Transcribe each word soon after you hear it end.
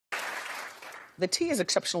The tea is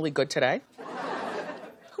exceptionally good today.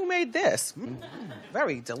 Who made this?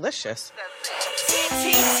 Very delicious.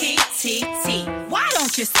 T. Why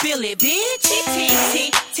don't you spill it, bitch?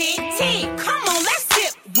 T. Come on, let's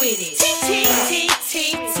sip with it.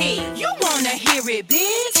 T. You wanna hear it,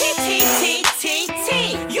 bitch?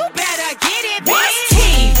 T. You better get it, bitch. What's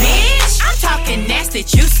tea, bitch? I'm talking nasty,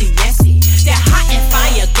 juicy, messy. That hot and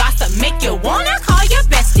fire gossip make you wanna call your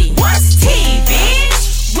bestie. What's tea, bitch?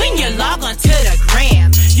 When you log on to the gram,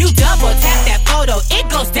 you double tap that photo, it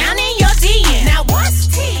goes down in your DM. Now what's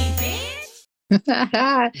tea, bitch?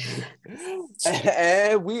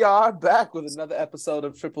 And we are back with another episode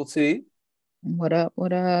of Triple T. What up?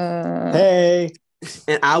 Hey.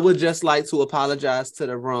 And I would just like to apologize to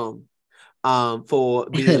the room for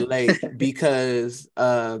being late because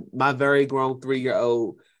my very grown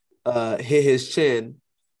 3-year-old hit his chin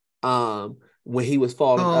when he was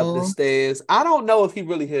falling up the stairs. I don't know if he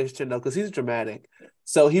really hit his chin though, because he's dramatic.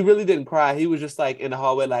 So he really didn't cry. He was just like in the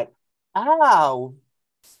hallway like, ow.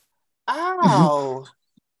 Ow.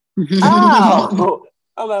 Ow.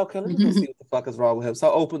 I'm like, okay, let me go see what the fuck is wrong with him. So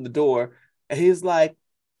I opened the door and he's like,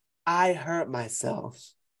 I hurt myself.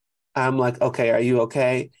 I'm like, okay, are you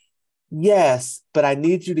okay? Yes, but I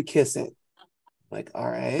need you to kiss it. I'm like, all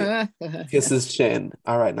right. Kiss his chin.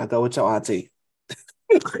 All right, now go with your auntie.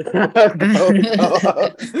 Go.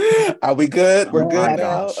 Are we good? We're good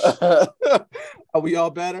now. Are we all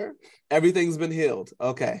better? Everything's been healed.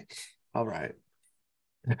 Okay. All right.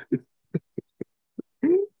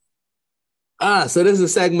 So this is a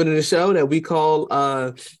segment of the show that we call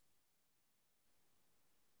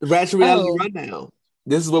Ratchet Reality Rundown.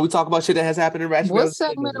 This is where we talk about shit that has happened in Ratchet Reality. What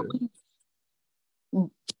segment are we?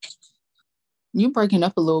 You breaking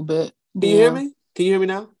up a little bit. Can you hear me? Can you hear me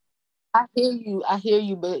now? I hear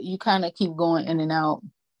you, but you kind of keep going in and out.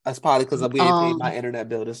 That's probably because we ain't paid my internet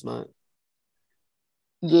bill this month.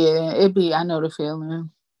 Yeah, I know the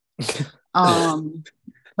feeling. They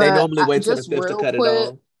normally wait till the fifth to cut it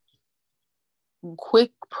off.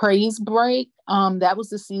 Quick praise break. That was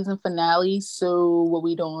the season finale. So what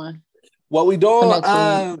we doing? We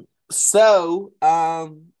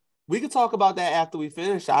can talk about that after we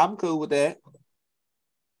finish. I'm cool with that.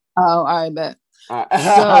 Oh, all right, bet. All right.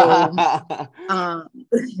 So,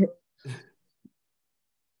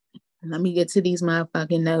 let me get to these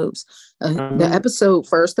motherfucking notes. The episode,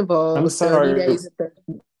 first of all, I'm sorry. 30 days.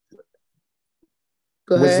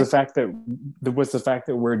 Go was ahead. the fact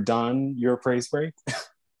that we're done your praise break?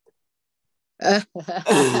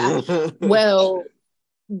 Well,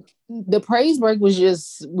 the praise break was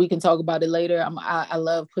just, we can talk about it later. I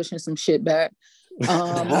love pushing some shit back.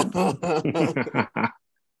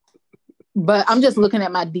 But I'm just looking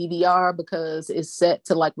at my DVR because it's set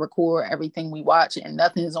to like record everything we watch and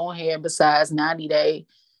nothing's on here besides 90 Day.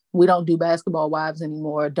 We don't do Basketball Wives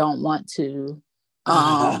anymore. Don't want to.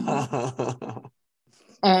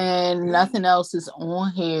 And nothing else is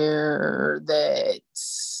on here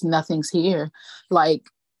nothing's here. Like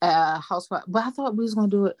Housewives. But I thought we was going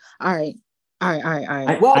to do it. All right.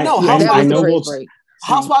 Well, no,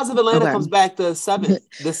 Housewives of Atlanta Okay. comes back the 7th,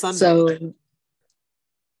 this Sunday. So,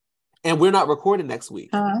 and we're not recording next week.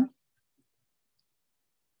 huh?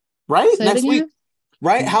 Right? Say it Next again? week.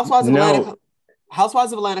 Right? Housewives of No.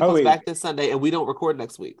 Atlanta comes back this Sunday and we don't record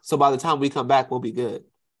next week. So by the time we come back, we'll be good.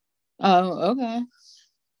 Oh, okay.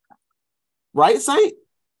 Right, Saint?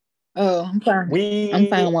 Oh, I'm fine. I'm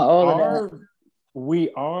fine with all of that. We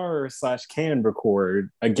can record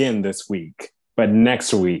again this week, but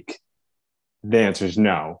next week, the answer is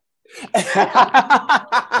no.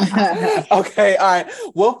 Okay, all right.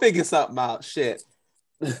 We'll figure something out. Shit.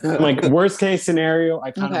 Like worst case scenario,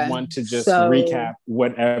 I kind of Okay. want to just So- recap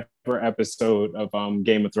whatever episode of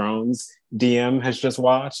Game of Thrones DM has just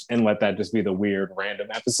watched and let that just be the weird random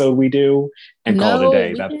episode we do and call it a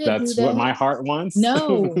day. we can't That's do what that. my heart wants.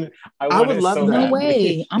 No. I would love that. No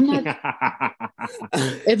way. I'm not.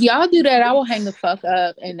 If y'all do that, I will hang the fuck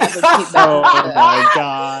up and never get back. Oh my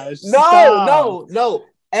gosh. No.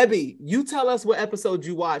 Ebby, you tell us what episode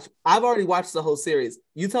you watch. I've already watched the whole series.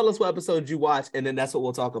 You tell us what episode you watch, and then that's what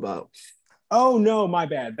we'll talk about. Oh no, my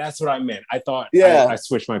bad. That's what I meant. I thought I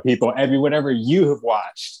switched my people. Ebby, whatever you have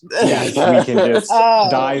watched, yes, we can just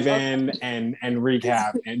dive in and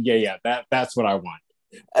recap. And that's what I want.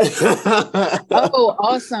 Oh,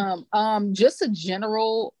 awesome. Just a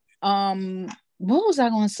general. What was I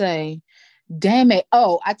gonna say? Damn it.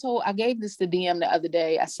 Oh, I gave this to DM the other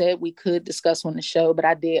day. I said we could discuss on the show, but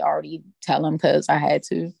I did already tell him because I had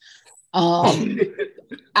to.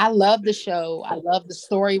 I love the show. I love the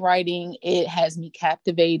story writing. It has me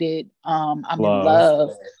captivated. I'm in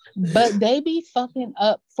love. But they be fucking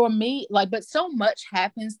up for me. Like, but so much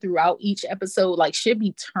happens throughout each episode. Like, should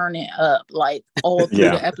be turning up like all through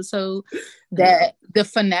the episode that the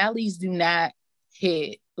finales do not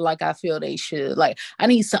hit like I feel they should. Like, I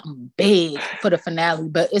need something big for the finale,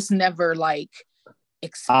 but it's never like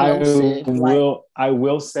explosive. I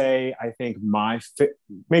will say, I think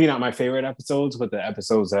maybe not my favorite episodes, but the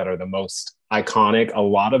episodes that are the most iconic, a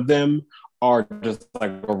lot of them are just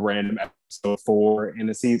like a random episode 4 in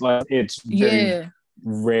a season. Like, it's very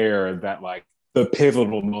rare that like the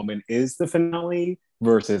pivotal moment is the finale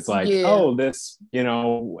versus like, oh, this,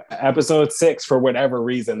 episode 6 for whatever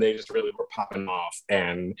reason they just really were popping off,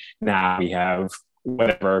 and now we have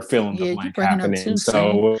whatever fill in the blank happening.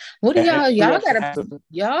 So what do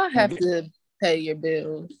y'all have to pay your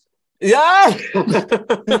bills? Yeah.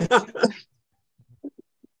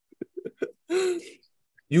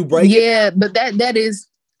 You break it. But that is,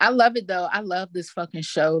 I love it though. I love this fucking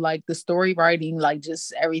show. Like the story writing, like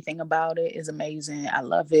just everything about it is amazing. I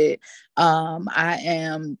love it. I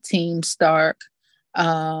am Team Stark.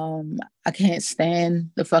 I can't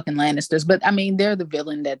stand the fucking Lannisters, but I mean they're the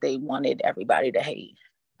villain that they wanted everybody to hate.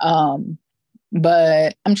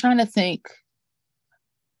 But I'm trying to think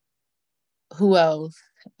who else.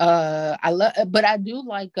 But I do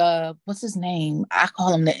like what's his name? I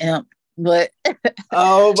call him the Imp. But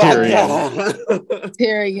oh my God,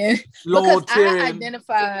 Tyrion. Lord because Tyrion.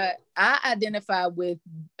 I identify with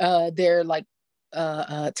their like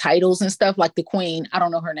titles and stuff, like the Queen. I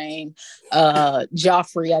don't know her name.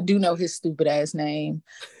 Joffrey. I do know his stupid ass name.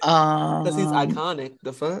 Because he's iconic.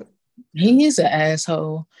 The fuck. He is an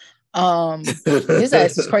asshole. His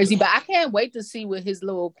ass is crazy, but I can't wait to see what his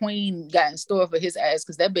little queen got in store for his ass,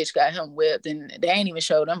 because that bitch got him whipped and they ain't even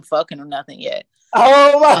showed him fucking or nothing yet.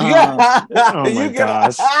 Oh my God! Oh my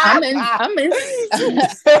gosh! I'm in.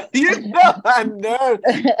 I know.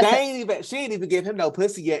 She ain't even give him no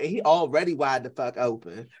pussy yet, and he already wide the fuck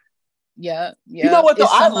open. Yeah. You know what though?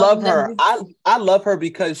 I love her. I love her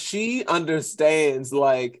because she understands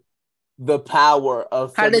like the power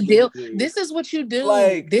of how to deal. This is what you do.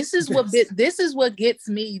 Like, this is what gets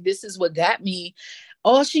me. This is what got me.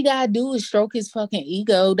 All she gotta do is stroke his fucking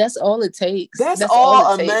ego. That's all it takes. That's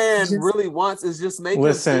all a man really wants, is just make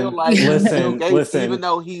him feel like Gates, even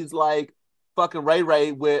though he's like fucking Ray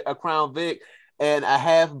Ray with a Crown Vic and a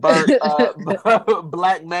half burnt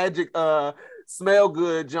black magic smell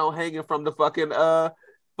good Joan hanging from the fucking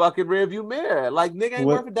rearview mirror. Like, nigga ain't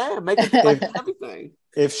worth a damn. Make him feel like everything.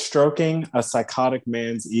 If stroking a psychotic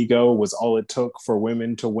man's ego was all it took for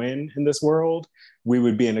women to win in this world, we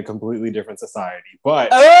would be in a completely different society.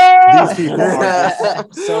 But these people are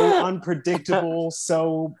so unpredictable,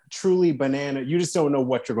 so truly banana. You just don't know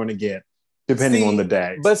what you're going to get depending on the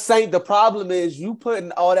day. But Saint, the problem is you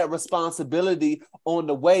putting all that responsibility on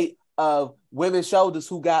the weight of women's shoulders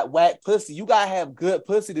who got whack pussy. You gotta have good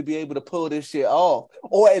pussy to be able to pull this shit off,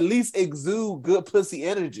 or at least exude good pussy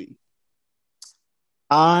energy.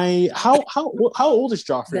 How old is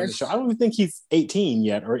Joffrey in the show? I don't even think he's 18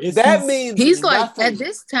 yet, or is that means he's like nothing. At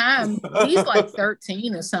this time he's like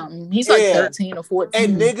 13 or something. He's like 13 or 14.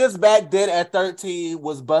 And niggas back then at 13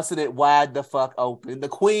 was busting it wide the fuck open. The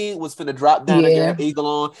Queen was finna drop down and get eagle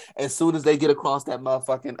on as soon as they get across that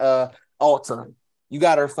motherfucking altar. You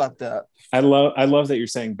got her fucked up. I love that you're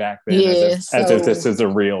saying back then as if this is a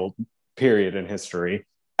real period in history.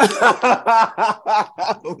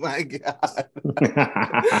 Oh my God.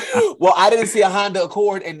 Well, I didn't see a Honda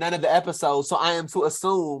Accord in none of the episodes, so I am to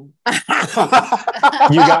assume you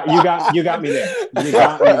got me there. You got me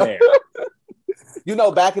there. You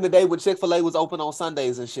know, back in the day when Chick-fil-A was open on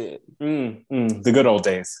Sundays and shit. The good old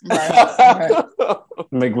days. Right.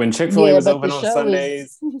 Like when Chick-fil-A was open on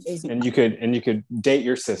Sundays and you could date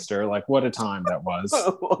your sister. Like, what a time that was.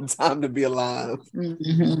 What a time to be alive.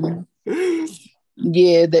 Mm-hmm.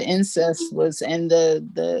 Yeah, the incest was, and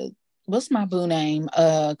the what's my boo name?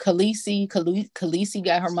 Khaleesi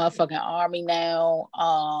got her motherfucking army now.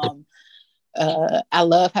 I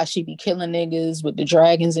love how she be killing niggas with the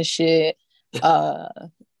dragons and shit. In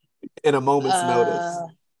a moment's notice.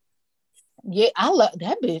 Yeah, I love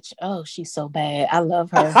that bitch. Oh, she's so bad. I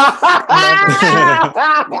love her.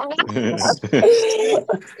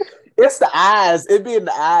 It's the eyes. It be in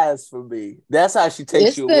the eyes for me. That's how she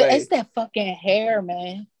takes you away. It's that fucking hair,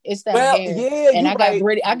 man. It's that hair. Yeah, and I got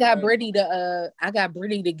Brittany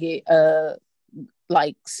to get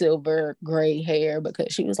like silver gray hair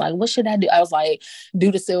because she was like, "What should I do?" I was like,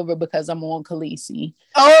 "Do the silver because I'm on Khaleesi."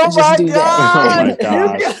 Oh my God!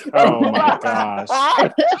 Oh my gosh!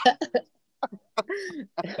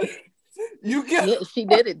 You get. Yeah, she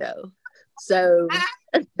did it though. So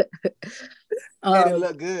And it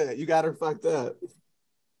look good. You got her fucked up.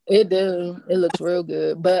 It do. It looks real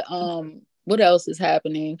good. But what else is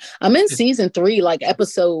happening? I'm in season 3, like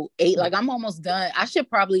episode 8. Like I'm almost done.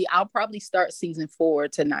 I'll probably start season 4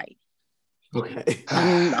 tonight. Okay.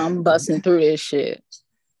 I'm busting through this shit.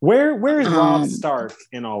 Where's Robb Stark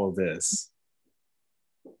in all of this?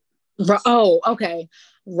 Okay.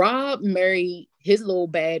 Robb married his little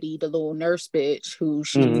baddie, the little nurse bitch, who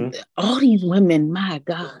all these women, my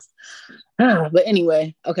God. But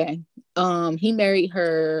anyway, okay. He married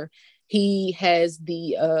her. He has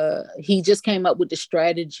he just came up with the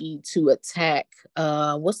strategy to attack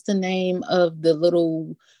what's the name of the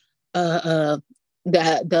little the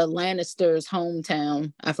Lannisters'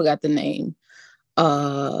 hometown? I forgot the name.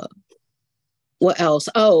 What else?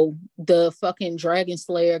 Oh, the fucking Dragon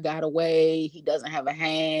Slayer got away. He doesn't have a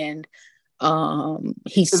hand.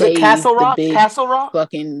 He saved Castle Rock? the big Castle Rock?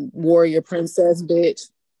 fucking warrior princess bitch.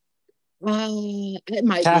 It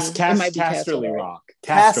might be Casterly Rock.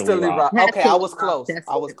 Casterly Rock. Okay, I was close.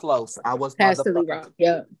 I was Casterly Rock.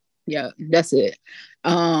 Yeah, that's it.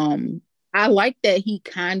 I like that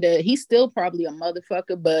he's still probably a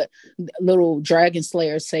motherfucker, but little Dragon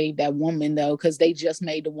Slayer saved that woman though, because they just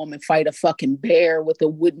made the woman fight a fucking bear with a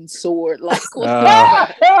wooden sword. Like,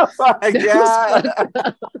 oh my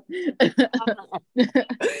God.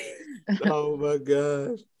 Oh my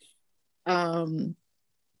gosh.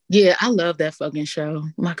 Yeah, I love that fucking show.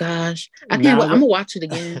 My gosh, I'm gonna watch it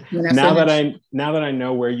again. Now that I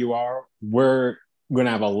know where you are, we're gonna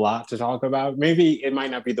have a lot to talk about. Maybe it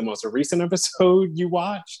might not be the most recent episode you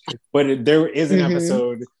watched, but there is an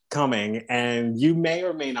episode coming, and you may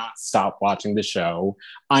or may not stop watching the show.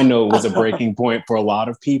 I know it was a breaking point for a lot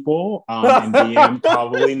of people, and DM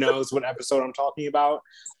probably knows what episode I'm talking about.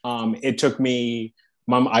 It took me.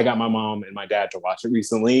 I got my mom and my dad to watch it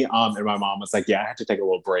recently, and my mom was like, "Yeah, I had to take a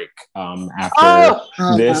little break after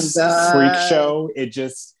this freak show." It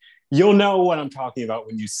just, you'll know what I'm talking about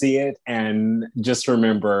when you see it, and just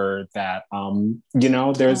remember that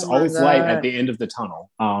there's always light at the end of the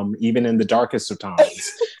tunnel. Even in the darkest of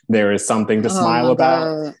times, there is something to smile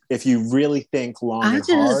about if you really think long and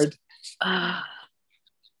hard.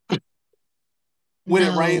 When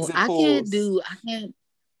it rains and pools.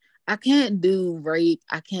 I can't do rape.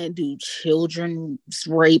 I can't do children's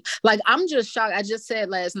rape. Like, I'm just shocked. I just said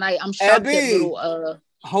last night, I'm shocked that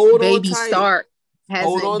little baby Stark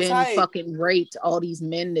hasn't been fucking raped. All these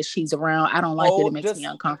men that she's around. I don't like it. It makes me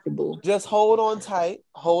uncomfortable. Just hold on tight.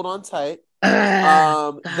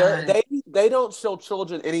 They don't show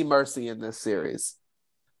children any mercy in this series.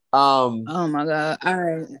 Oh my God. All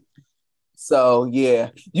right. So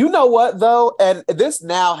yeah. You know what though? And this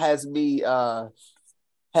now has me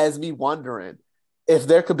wondering if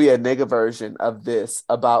there could be a nigga version of this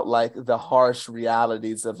about like the harsh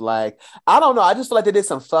realities of like, I don't know. I just feel like they did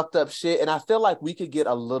some fucked up shit. And I feel like we could get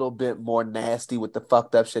a little bit more nasty with the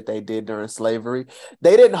fucked up shit they did during slavery.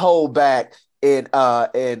 They didn't hold back in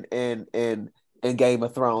Game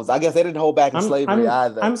of Thrones. I guess they didn't hold back in slavery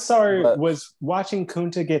either. I'm sorry. Was watching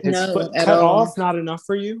Kunta get his foot cut off not enough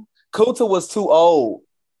for you? Kunta was too old.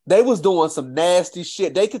 They was doing some nasty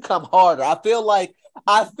shit. They could come harder. I feel like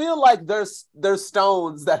there's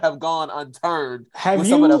stones that have gone unturned with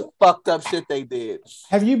some of the fucked up shit they did.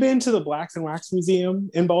 Have you been to the Blacks and Wax Museum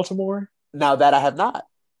in Baltimore? Now that I have not.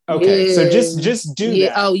 Okay, so just do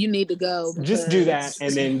that. Oh, you need to go. Just do that,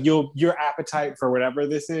 and then your appetite for whatever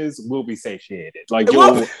this is will be satiated. Like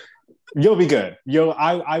you'll be good.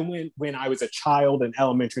 I went when I was a child in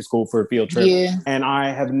elementary school for a field trip, and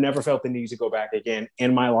I have never felt the need to go back again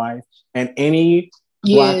in my life. And any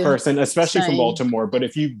Black person, especially from Baltimore, but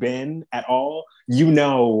if you've been at all,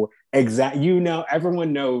 everyone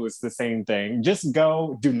knows the same thing. Just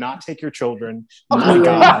go. Do not take your children. Oh my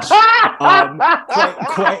gosh.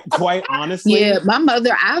 Quite honestly. Yeah, my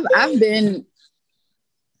mother. I've been.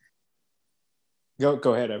 Go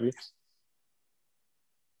ahead, Abby.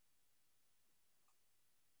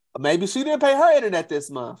 Maybe she didn't pay her internet this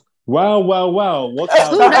month. Well. Look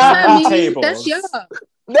out the table. That's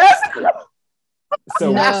y'all.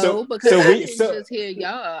 So we just hear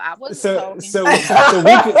y'all. I wasn't talking. So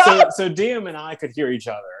DM and I could hear each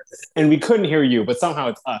other, and we couldn't hear you, but somehow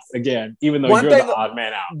it's us again, even though you're the odd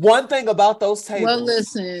man out. One thing about those tables. Well,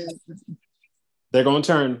 listen, they're going to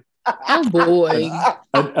turn. Oh boy,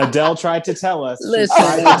 Adele tried to tell us. Listen. She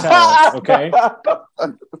tried to tell us, okay.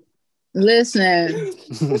 Listen,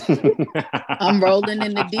 I'm rolling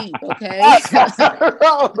in the deep, okay?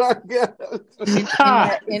 Oh my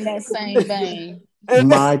God. In that same vein.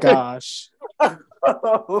 My gosh.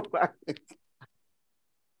 Oh my God.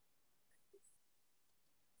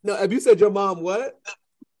 No, have you said your mom what?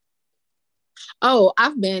 Oh,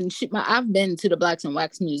 I've been to the Blacks and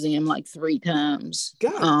Wax Museum like 3 times.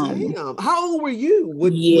 God damn! How old were you?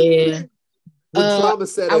 When trauma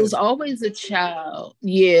set I in? was always a child.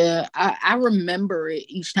 Yeah, I remember it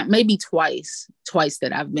each time, maybe twice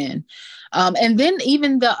that I've been. And then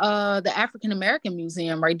even the African American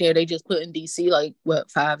Museum right there, they just put in DC like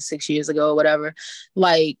 5-6 years ago or whatever.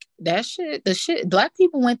 Like that shit, Black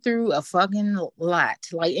people went through a fucking lot,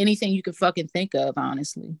 like anything you could fucking think of,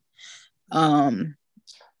 honestly.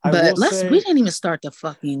 But we didn't even start the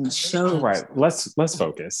fucking show. All right, let's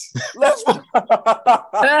focus.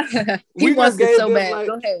 We wants just it so them, bad. like,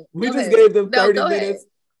 Go ahead. We Go just ahead. gave them 30 go minutes. Ahead.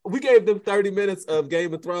 We gave them 30 minutes of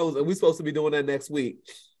Game of Thrones, and we're supposed to be doing that next week.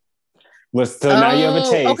 Now you have a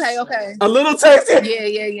taste. Okay. A little taste.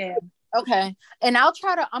 Yeah. Okay. And I'm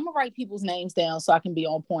gonna write people's names down so I can be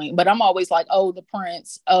on point. But I'm always like, oh, the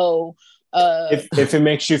Prince. Oh, if it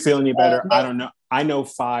makes you feel any better, I don't know. I know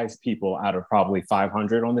 5 people out of probably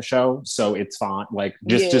 500 on the show, so it's fine. Like,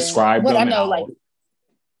 just describe them. I know, like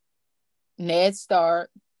Ned Stark,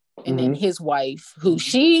 and then his wife, who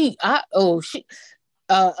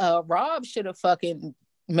Rob should have fucking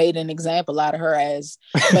made an example out of her ass.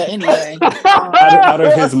 But anyway, out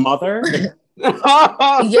of his mother.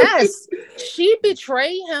 Yes, she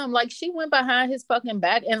betrayed him. Like, she went behind his fucking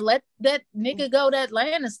back and let that nigga go, that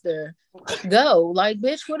Lannister go. Like,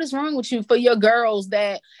 bitch, what is wrong with you? For your girls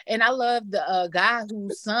that, and I love the guy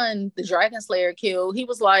whose son the Dragon Slayer killed. He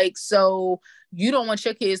was like, so you don't want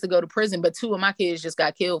your kids to go to prison, but 2 of my kids just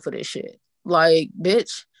got killed for this shit. Like,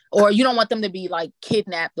 bitch. Or you don't want them to be like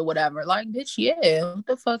kidnapped or whatever. Like, bitch, yeah, what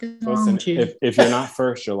the fuck is wrong with you? If you're not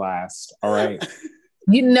first, you're last. All right.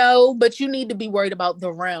 You know, but you need to be worried about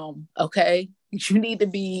the realm, okay? You need to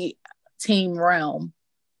be team realm.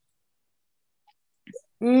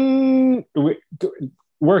 Work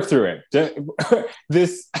through it.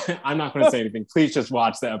 This, I'm not going to say anything. Please just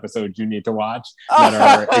watch the episodes you need to watch.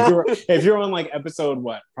 If you're on like episode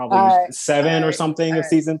probably 7 or something of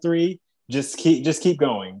season 3, just keep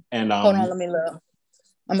going. And hold on, let me look.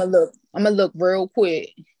 I'm gonna look real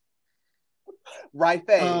quick. Right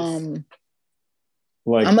face. I'm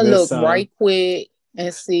gonna look right quick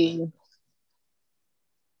and see.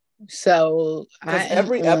 So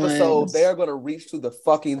every episode they are gonna reach to the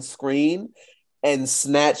fucking screen and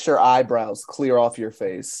snatch your eyebrows clear off your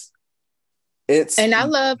face. And I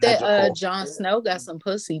love that Jon Snow got some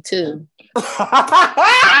pussy too.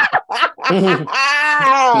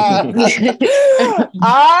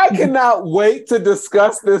 I cannot wait to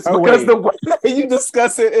discuss this because the way that you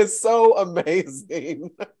discuss it is so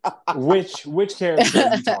amazing. Which character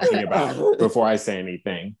are you talking about before I say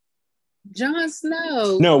anything? Jon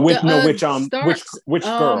Snow. Which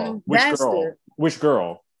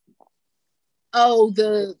girl? Oh,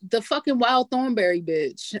 the fucking Wild Thornberry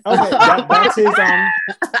bitch. Okay, that's his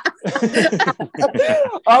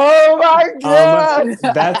oh my god,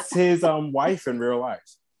 that's his wife in real life.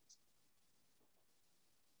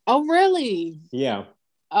 Oh really? Yeah.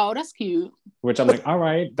 Oh, that's cute. Which I'm like, all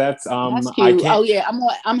right, that's cute. Oh yeah,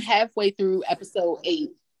 I'm halfway through episode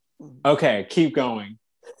 8. Okay, keep going.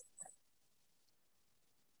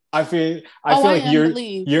 I feel like you're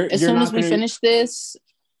as soon as we finish this.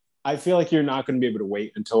 I feel like you're not going to be able to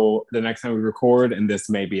wait until the next time we record, and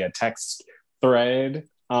this may be a text thread.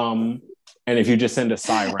 And if you just send a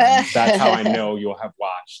siren, that's how I know you'll have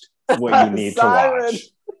watched what you need to watch.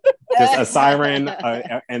 Just a siren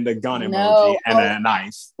and the gun emoji and a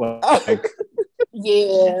knife. Like,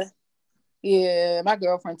 yeah. My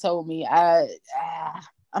girlfriend told me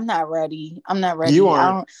I'm not ready. You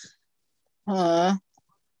aren't. Oh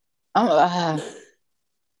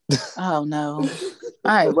no.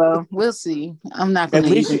 All right, well, we'll see. I'm not going to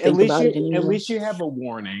even think about it anymore. At least you have a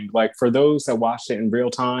warning. Like, for those that watched it in real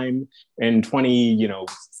time in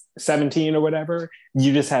 2017 or whatever,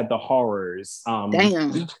 you just had the horrors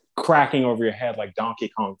cracking over your head like Donkey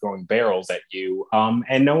Kong throwing barrels at you,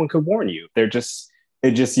 and no one could warn you. You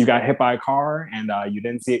got hit by a car and you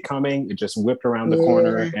didn't see it coming. It just whipped around the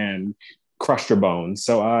corner and crushed your bones.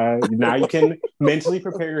 So now you can mentally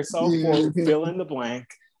prepare yourself for fill in the blank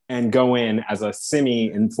and go in as a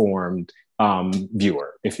semi-informed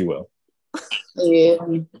viewer, if you will. Yeah.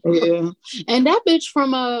 And that bitch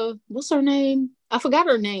from what's her name? I forgot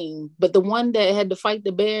her name, but the one that had to fight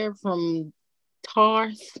the bear from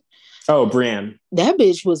Tarth. Oh, Brienne. That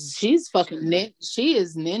bitch she's fucking she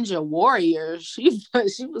is ninja warrior. She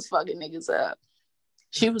was fucking niggas up.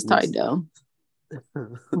 She was tight though.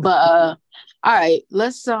 But all right,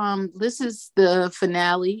 let's this is the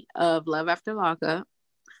finale of Love After Lockup.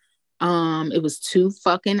 It was 2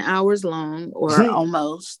 fucking hours long, or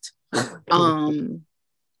almost.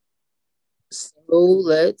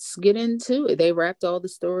 let's get into it. They wrapped all the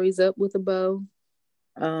stories up with a bow,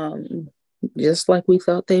 just like we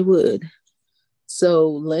thought they would. So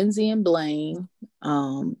Lindsay and Blaine,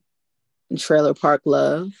 Trailer Park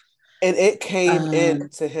Love. And it came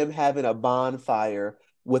into him having a bonfire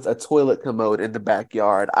with a toilet commode in the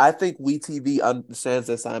backyard. I think WeTV understands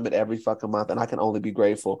the assignment every fucking month, and I can only be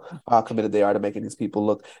grateful how committed they are to making these people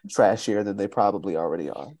look trashier than they probably already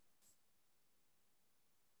are.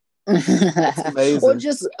 That's amazing. Or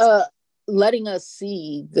just letting us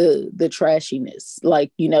see the trashiness.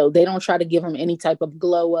 Like, you know, they don't try to give them any type of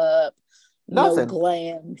glow up. Nothing. No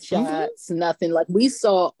glam shots, nothing. Like, we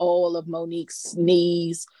saw all of Monique's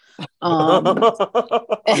knees. I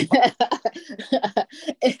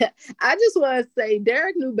just want to say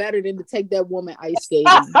Derek knew better than to take that woman ice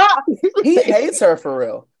skating. He hates her for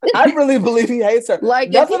real. I really believe he hates her. Like,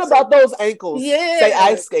 nothing about those ankles. Yeah. Say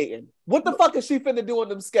ice skating. What the fuck is she finna do on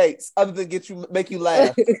them skates other than make you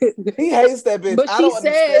laugh? He hates that bitch. But she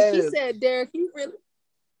said, Derek,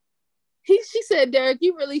 she said, Derek,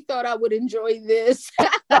 you really thought I would enjoy this.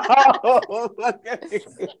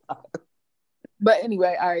 But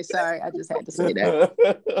anyway, all right, sorry. I just had to say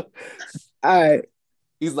that. All right.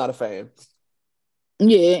 He's not a fan.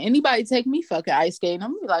 Yeah, anybody take me fucking ice skating,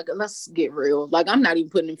 I'm like, let's get real. Like, I'm not even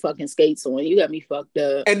putting them fucking skates on. You got me fucked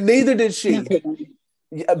up. And neither did she.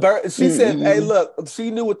 She said, hey, look, she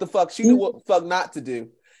knew what the fuck. She knew what the fuck not to do.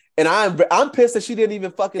 And I'm pissed that she didn't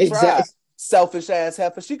even fucking try. Selfish ass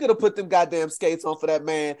heifer. She could have put them goddamn skates on for that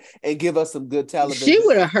man and give us some good television. She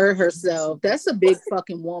would have hurt herself. That's a big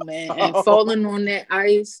fucking woman. And falling on that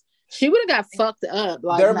ice, she would have got fucked up.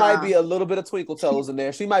 Like, there might be a little bit of twinkle toes in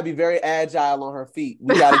there. She might be very agile on her feet.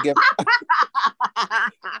 We gotta give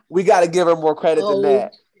her more credit than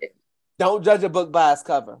that. Don't judge a book by its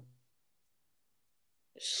cover.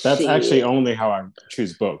 That's actually only how I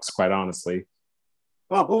choose books, quite honestly.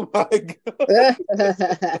 Oh my God.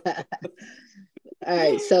 All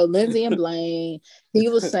right, so Lindsay and Blaine, he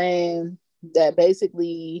was saying that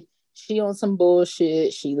basically she on some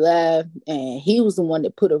bullshit, she left, and he was the one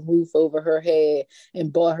that put a roof over her head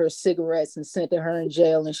and bought her cigarettes and sent her in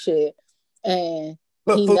jail and shit. And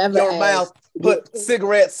he never your mouth, put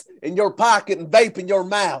cigarettes in your pocket and vape in your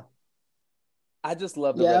mouth. I just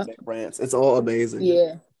love the redneck rants. It's all amazing.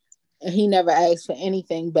 Yeah. And he never asked for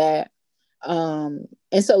anything back. And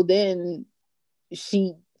so then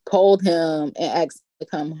she called him and asked to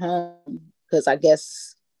come home because I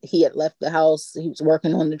guess he had left the house. He was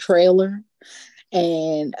working on the trailer,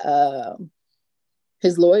 and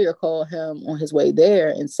his lawyer called him on his way there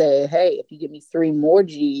and said, hey, if you give me 3 more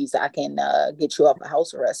G's, I can get you off of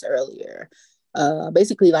house arrest earlier.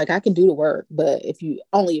 Basically, like, I can do the work, but if you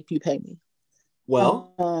pay me.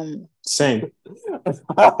 Well, same.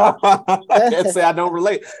 I can't say I don't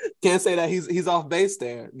relate. Can't say that he's off base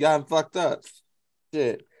there. Got him fucked up.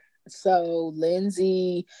 Shit. So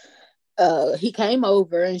Lindsay, he came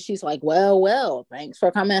over and she's like, well, thanks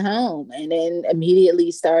for coming home. And then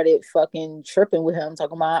immediately started fucking tripping with him,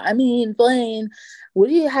 talking about, I mean, Blaine,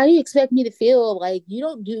 how do you expect me to feel? Like, you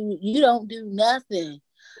don't do nothing.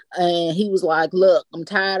 And he was like, look, I'm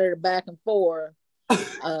tired of the back and forth.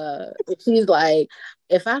 She's like,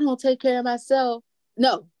 if I don't take care of myself,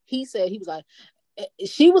 no, he was like,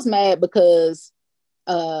 she was mad because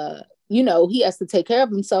he has to take care of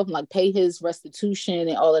himself and like pay his restitution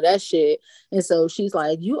and all of that shit. And so she's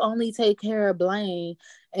like, you only take care of Blaine.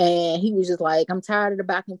 And he was just like, I'm tired of the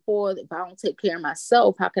back and forth. If I don't take care of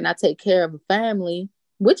myself, how can I take care of a family?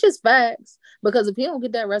 Which is facts, because if he don't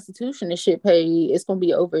get that restitution and shit paid, it's gonna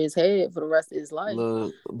be over his head for the rest of his life.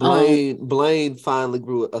 Look, Blaine finally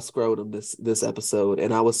grew a scrotum this episode,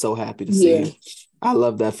 and I was so happy to see him. I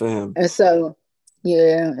love that for him. And so,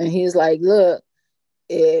 and he's like, look,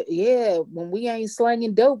 when we ain't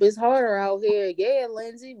slanging dope, it's harder out here. Yeah,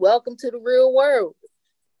 Lindsay, welcome to the real world.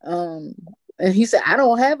 And he said, I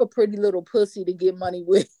don't have a pretty little pussy to get money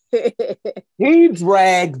with. He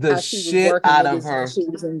dragged the shit out of her. She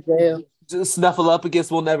was in jail. Just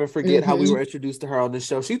Snuffleupagus will never forget how we were introduced to her on this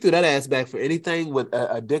show. She threw that ass back for anything with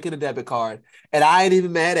a dick and a debit card. And I ain't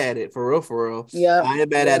even mad at it, for real. Yeah. I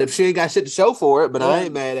ain't mad at it. She ain't got shit to show for it, but I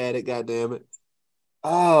ain't mad at it, goddammit.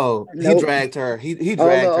 Oh, he dragged her. He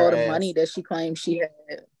dragged her all the money that she claimed she had.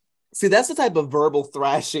 See, that's the type of verbal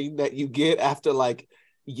thrashing that you get after like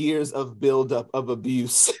years of buildup of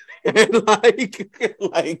abuse. And like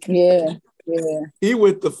he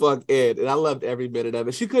went the fuck in, and I loved every minute of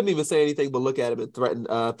it. She couldn't even say anything but look at him and threaten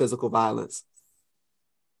physical violence.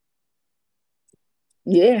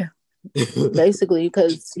 Yeah, basically,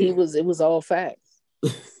 because it was all facts.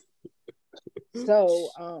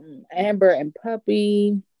 So Amber and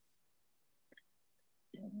Puppy,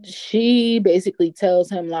 she basically tells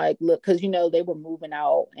him like, look, because they were moving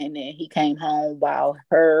out, and then he came home while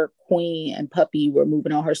her Queen and Puppy were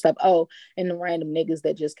moving all her stuff. Oh, and the random niggas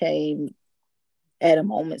that just came at a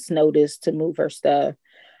moment's notice to move her stuff.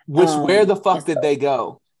 Where the fuck did they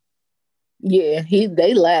go? Yeah,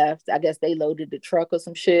 they left. I guess they loaded the truck or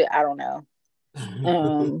some shit. I don't know.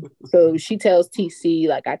 So she tells TC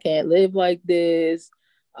like, I can't live like this.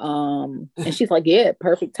 And she's like, yeah,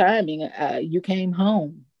 perfect timing. You came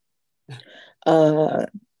home. And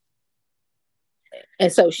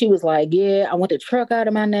so she was like, yeah, I want the truck out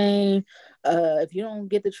of my name. If you don't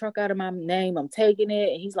get the truck out of my name, I'm taking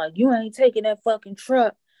it. And he's like, you ain't taking that fucking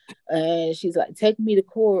truck. And she's like, take me to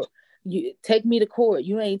court. You take me to court.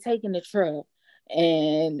 You ain't taking the truck.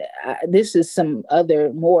 And this is some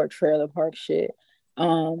other more trailer park shit.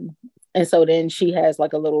 And so then she has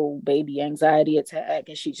like a little baby anxiety attack,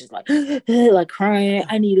 and she's just like crying.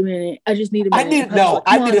 I need a minute. I just need a minute.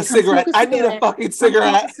 I need a cigarette. I need a fucking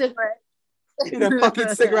cigarette. I need a fucking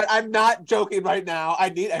cigarette. I'm not joking right now. I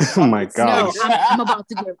need. Oh my god! No, I'm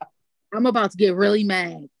about to get really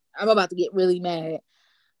mad.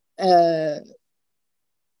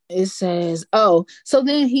 It says, oh, so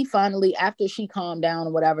then he finally, after she calmed down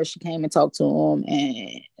or whatever, she came and talked to him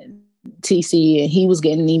and TC, and he was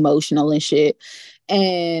getting emotional and shit.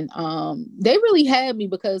 And they really had me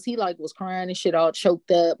because he like was crying and shit, all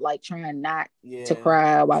choked up, like trying not to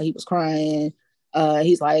cry while he was crying.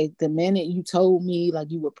 He's like, the minute you told me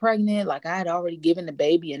like you were pregnant, like I had already given the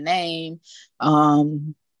baby a name.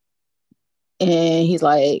 And he's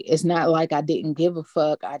like, it's not like I didn't give a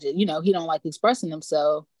fuck. I just, he don't like expressing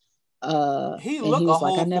himself. He looked a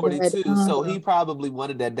whole 42, so he probably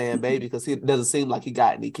wanted that damn baby because he doesn't seem like he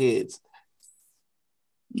got any kids.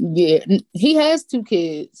 Yeah, he has 2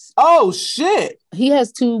 kids. Oh shit! He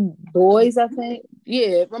has 2 boys, I think.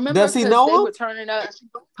 Yeah, remember? Does he know they him? were turning up,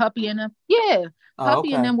 Puppy and them. Yeah,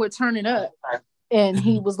 Puppy and them were turning up, and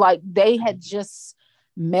he was like, they had just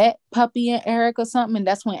met Puppy and Eric or something, and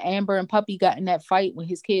that's when Amber and Puppy got in that fight when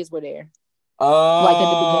his kids were there. Like at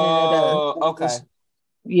the beginning of the okay.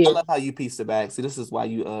 Yeah. I love how you pieced it back. See, this is why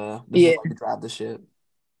you you drive the ship.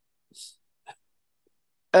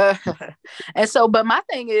 And so, but my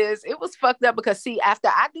thing is, it was fucked up because see, after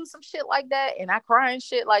I do some shit like that and I cry and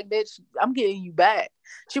shit like, bitch, I'm getting you back.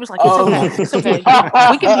 She was like, it's okay.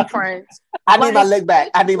 We can be friends. I need my leg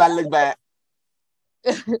back.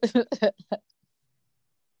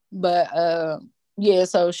 But yeah,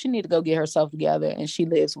 so she need to go get herself together, and she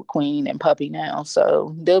lives with Queen and Puppy now,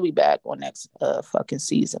 so they'll be back on next fucking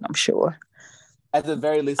season, I'm sure. At the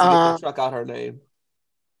very least, get the truck out her name.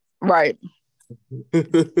 Right.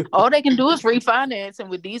 All they can do is refinance, and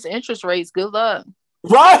with these interest rates, good luck.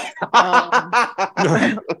 Right.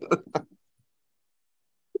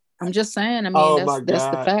 I'm just saying. I mean, that's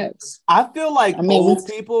the facts. I feel like old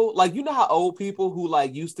people, like how old people who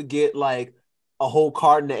like used to get like a whole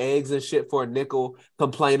carton of eggs and shit for a nickel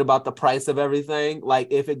complain about the price of everything, like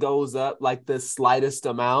if it goes up like the slightest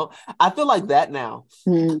amount. I feel like that now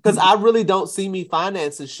because I really don't see me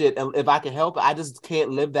financing shit, and if I can help it, I just can't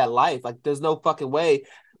live that life. Like there's no fucking way.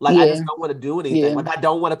 Like I just don't want to do anything. Like I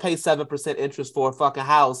don't want to pay 7% interest for a fucking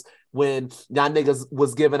house when y'all niggas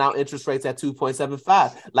was giving out interest rates at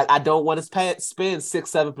 2.75. Like I don't want to spend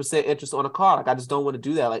 6-7% interest on a car. Like I just don't want to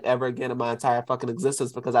do that like ever again in my entire fucking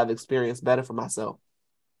existence because I've experienced better for myself.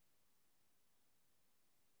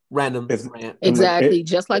 Random rant. Exactly.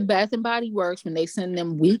 Just like Bath and Body Works when they send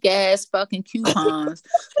them weak ass fucking coupons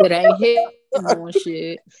that ain't hitting on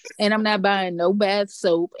shit. And I'm not buying no bath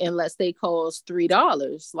soap unless they cost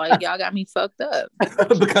 $3. Like y'all got me fucked up.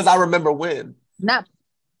 Because I remember when.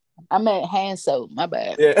 I meant hand soap. My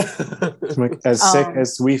bad. Yeah. Like, as sick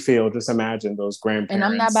as we feel, just imagine those grandparents and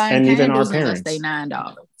I'm not buying and even our parents. parents. They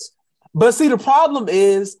 $9. But see, the problem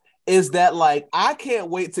is that like I can't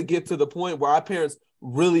wait to get to the point where our parents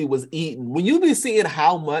really was eating. When you be seeing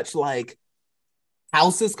how much like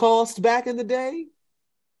houses cost back in the day,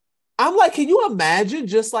 I'm like, can you imagine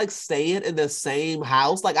just like staying in the same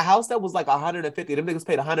house? Like a house that was like 150, them niggas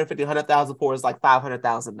paid 100,000 for is like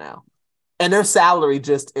 500,000 now. And their salary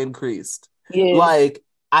just increased. Yeah. Like,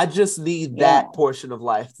 I just need that portion of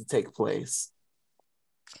life to take place.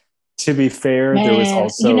 To be fair, there was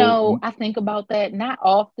also... I think about that not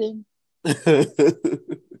often.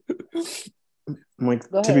 Like,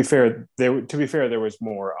 to be fair, there was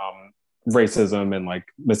more racism and like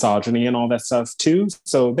misogyny and all that stuff too.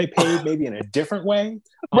 So they paid maybe in a different way.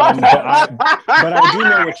 But I do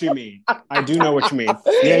know what you mean. I do know what you mean.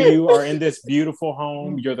 Yeah, you are in this beautiful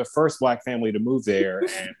home. You're the first Black family to move there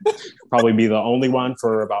and probably be the only one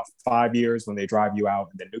for about 5 years when they drive you out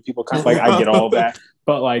and then new people come. Like, I get all that.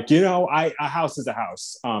 But like, you know, a house is a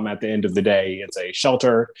house. At the end of the day, it's a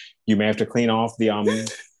shelter. You may have to clean off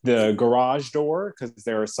the garage door because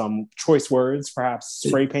there are some choice words perhaps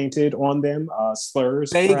spray painted on them, slurs.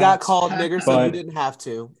 They perhaps. got called niggers, so you didn't have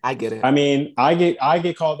to. I get it. I mean, I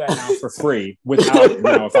get called that now for free without, you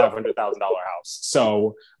know, a $500,000 house.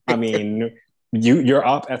 So I mean, you're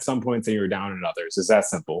up at some points and you're down at others. It's that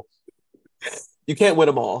simple. You can't win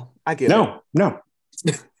them all. I get it. No.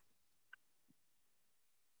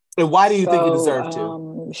 And why do you think you deserve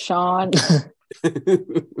to? Sean.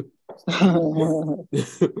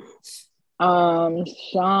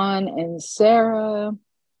 Sean and Sarah,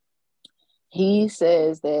 he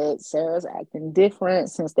says that Sarah's acting different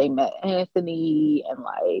since they met Anthony, and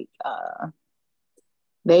like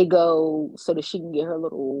they go so that she can get her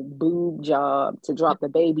little boob job to drop the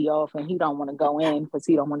baby off, and he don't want to go in because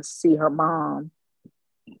he don't want to see her mom.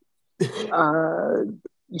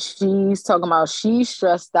 She's talking about she's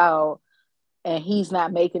stressed out and he's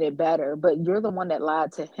not making it better, but you're the one that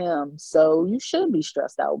lied to him, so you should be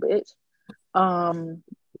stressed out, bitch.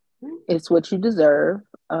 It's what you deserve.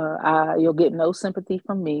 You'll get no sympathy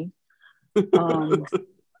from me. Okay,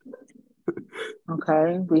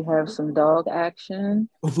 we have some dog action.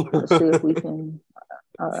 Let's see if we can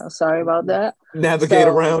sorry about that. Navigate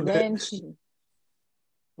around it.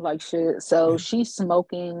 Like shit. So she's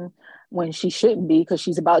smoking when she shouldn't be because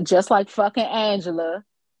she's about just like fucking Angela.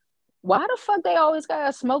 Why the fuck they always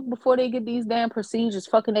gotta smoke before they get these damn procedures,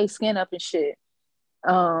 fucking their skin up and shit?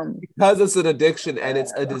 Because it's an addiction and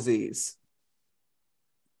it's a disease.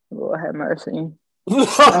 Lord have mercy. I'm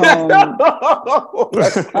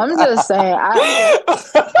just saying,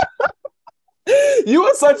 you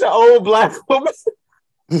are such an old Black woman.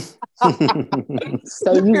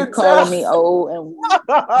 So you calling me old,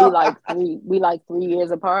 and we like 3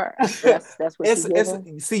 years apart. That's what it's.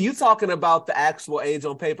 See, you talking about the actual age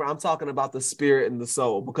on paper. I'm talking about the spirit and the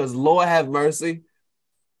soul. Because Lord have mercy,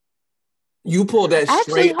 you pulled that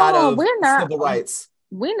straight out of civil rights.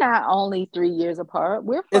 We're not only 3 years apart.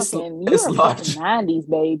 We're fucking. It's large. 90s,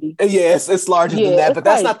 baby. Yes, it's larger than that, but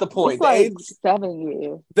that's not the point. It's like 7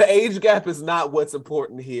 years. The age gap is not what's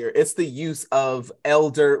important here. It's the use of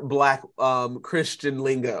elder Black Christian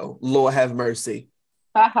lingo. Lord have mercy.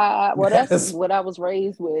 Well, that's what I was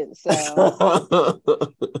raised with. So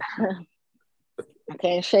I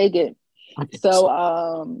can't shake it.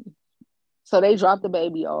 So they dropped the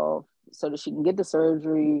baby off so that she can get the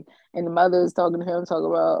surgery, and the mother is talking to him, talking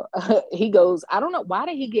about he goes, I don't know, why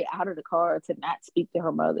did he get out of the car to not speak to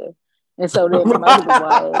her mother? And so then the mother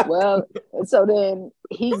was like, well, and so then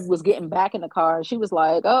he was getting back in the car, and she was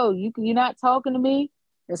like, oh, you're not talking to me?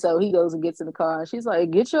 And so he goes and gets in the car, and she's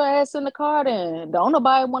like, get your ass in the car then. Don't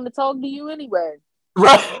nobody want to talk to you anyway.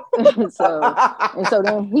 Right. so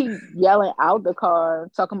then he yelling out the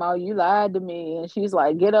car, talking about, you lied to me. And she's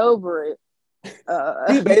like, get over it.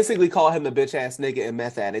 He basically called him the bitch ass nigga in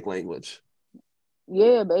meth addict language.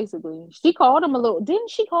 Yeah, basically. She called him a little.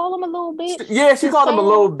 Didn't she call him a little bitch? Yeah, she called him a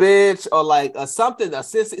little bitch, or like a something, a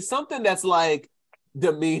sissy, something that's like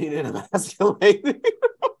demeaning and emasculating.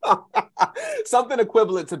 Something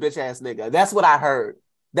equivalent to bitch ass nigga. That's what I heard.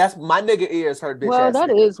 That's my nigga ears heard bitch ass. Well,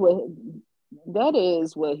 nigga. that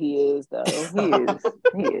is what he is, though. He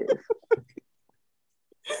is.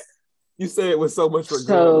 You say it with so much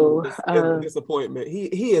regret and disappointment.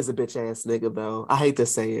 He is a bitch ass nigga, though. I hate to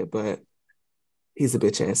say it, but he's a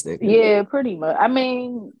bitch ass nigga. Yeah, pretty much. I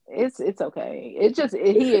mean, it's okay. It's just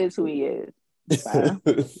he is who he is.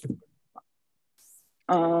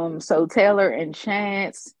 So Taylor and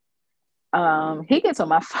Chance, he gets on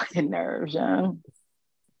my fucking nerves, young.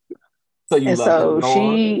 So you love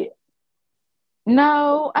him?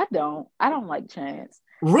 No, I don't. I don't like Chance.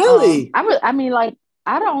 Really? I mean, like,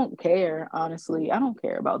 I don't care, honestly. I don't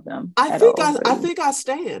care about them. I think I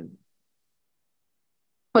stand.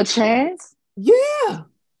 For Chance? Yeah.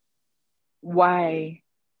 Why?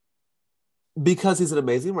 Because he's an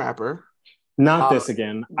amazing rapper. Not this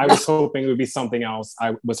again. I was hoping it would be something else.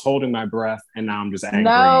 I was holding my breath, and now I'm just angry.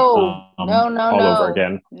 No, over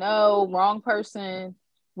again. No, wrong person.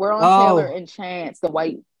 We're on Taylor and Chance, the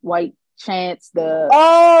white Chance, the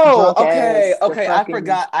okay. Fucking,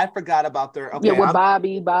 I forgot about their with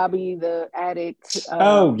Bobby the addict.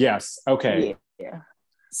 Yes, okay. Yeah.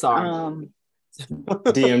 Sorry.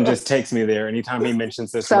 DM just takes me there anytime he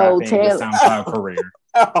mentions this rapping the SoundCloud career.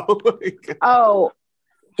 Oh my God. Oh,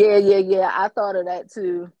 yeah. I thought of that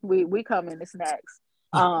too. We come in as snacks.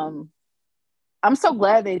 I'm so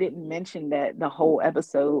glad they didn't mention that the whole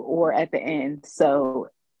episode or at the end. So,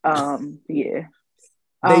 yeah.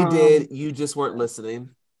 They did. You just weren't listening.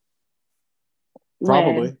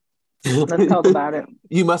 Probably. Let's talk about it.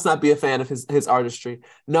 You must not be a fan of his artistry.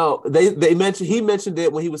 No, he mentioned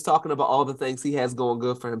it when he was talking about all the things he has going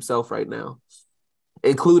good for himself right now,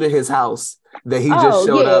 including his house that he just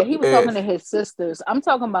showed up. He was talking to his sisters. I'm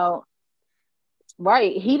talking about.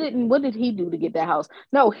 Right. He didn't. What did he do to get that house?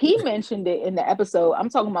 No, he mentioned it in the episode. I'm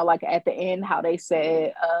talking about like at the end, how they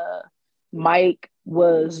said Mike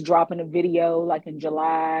was dropping a video like in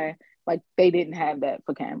July. Like they didn't have that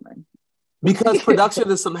for Cameron. Because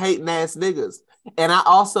production is some hating ass niggas. And I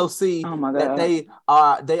also see that they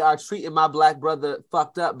are treating my black brother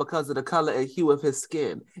fucked up because of the color and hue of his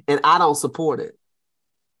skin. And I don't support it.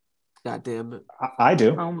 God damn it. I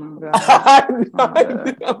do. Oh my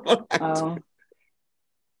God.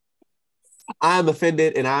 I'm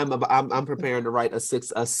offended, and I'm preparing to write a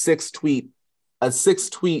six tweet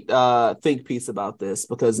think piece about this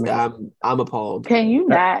because I'm appalled. Can you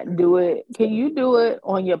not do it? Can you do it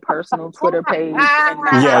on your personal Twitter page? And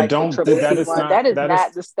not don't. That is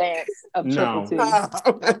not the stance of Triple T.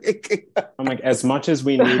 I'm like, as much as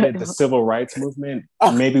we needed the civil rights movement,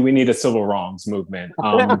 maybe we need a civil wrongs movement.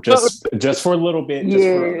 Just for a little bit, just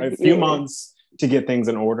for a few months. To get things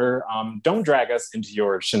in order. Don't drag us into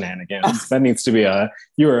your shenanigans. That needs to be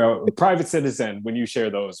you're a private citizen when you share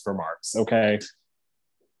those remarks, okay?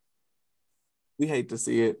 We hate to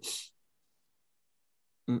see it.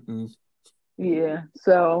 Yeah,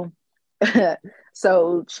 so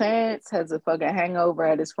Chance has a fucking hangover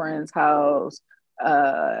at his friend's house.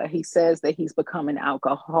 He says that he's becoming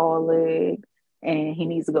alcoholic and he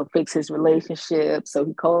needs to go fix his relationship. So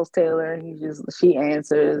he calls Taylor and she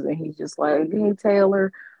answers and he's just like, hey,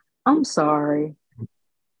 Taylor, I'm sorry.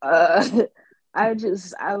 I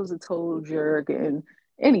was a total jerk. And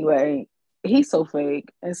anyway, he's so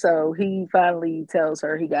fake. And so he finally tells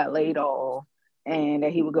her he got laid off and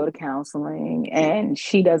that he would go to counseling. And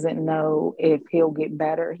she doesn't know if he'll get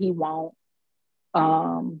better. He won't.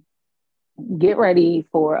 Get ready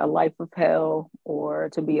for a life of hell or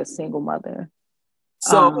to be a single mother.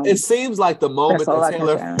 So it seems like the moment that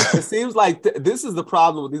Taylor, it seems like this is the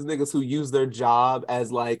problem with these niggas who use their job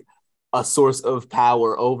as like a source of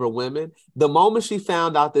power over women. The moment she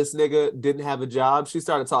found out this nigga didn't have a job, she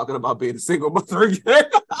started talking about being a single mother again.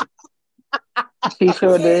 She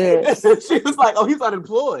sure did. She was like, "Oh, he's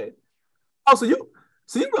unemployed. Oh, so you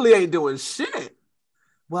really ain't doing shit."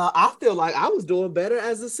 Well, I feel like I was doing better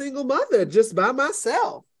as a single mother just by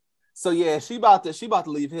myself. So yeah, she about to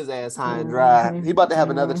leave his ass high and dry. He about to have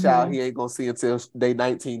another child he ain't gonna see until they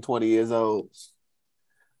 19, 20 years old.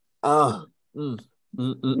 Like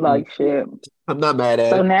shit. I'm not mad at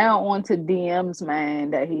it. So now on to DMs,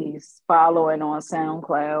 man, that he's following on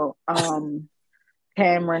SoundCloud.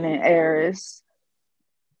 Cameron and Eris.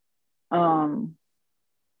 And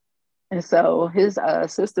so his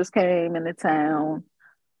sisters came into town.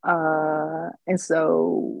 And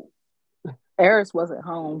so Eris wasn't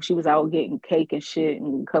home. She was out getting cake and shit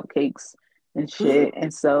and cupcakes and shit.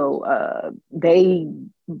 And so they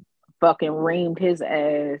fucking reamed his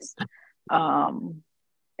ass. And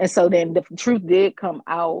so then the truth did come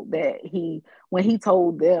out that when he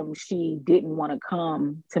told them she didn't want to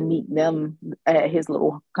come to meet them at his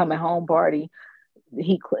little coming home party,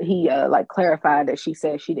 he like clarified that she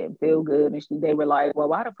said she didn't feel good, and they were like, well,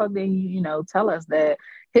 why the fuck didn't you tell us that?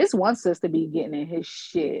 His one sister be getting in his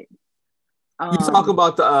shit. You talking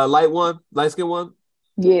about the light skin one?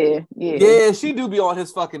 Yeah, she do be on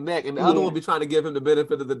his fucking neck, and the other one be trying to give him the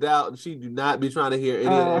benefit of the doubt, and she do not be trying to hear any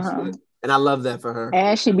of that shit. And I love that for her.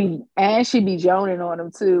 And she be joning on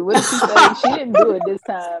him too. What did she say? She didn't do it this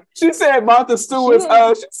time. She said Martha Stewart. She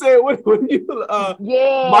said when you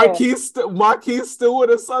Marquis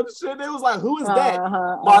Stewart or some shit. It was like, who is that?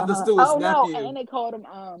 Martha Stewart's nephew. No, and they called him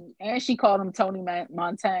and she called him Tony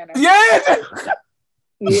Montana. Yeah.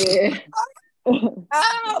 Yeah.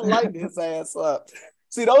 I light his ass up.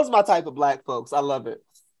 See, those are my type of black folks. I love it.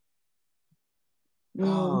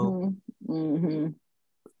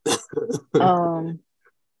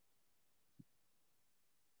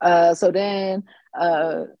 So then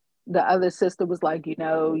the other sister was like,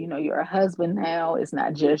 you're a husband now, it's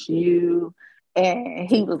not just you. And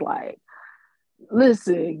he was like,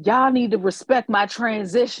 listen, y'all need to respect my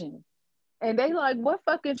transition. And they like, what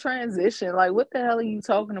fucking transition? Like, what the hell are you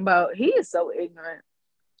talking about? He is so ignorant.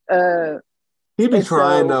 He be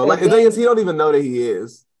trying though. Like, the thing is, he don't even know that he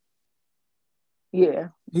is. Yeah.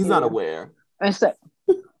 He's not aware. And so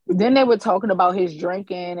then they were talking about his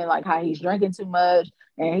drinking and like how he's drinking too much.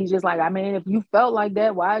 And he's just like, I mean, if you felt like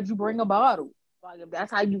that, why'd you bring a bottle? Like, if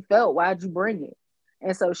that's how you felt, why'd you bring it?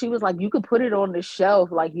 And so she was like, you could put it on the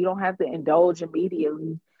shelf. Like, you don't have to indulge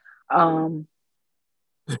immediately. Oh,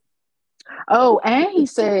 and he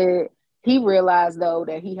said he realized, though,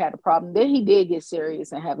 that he had a problem. Then he did get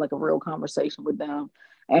serious and have like a real conversation with them.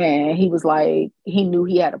 And he was like, he knew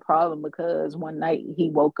he had a problem because one night he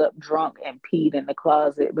woke up drunk and peed in the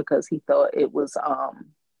closet because he thought it was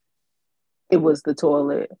the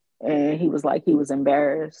toilet. And he was like, he was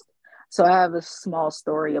embarrassed. So I have a small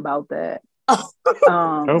story about that.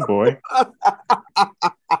 Oh boy.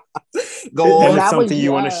 Go on. And it's something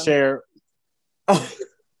you want to share.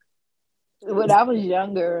 When I was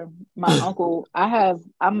younger, my uncle, I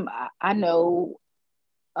know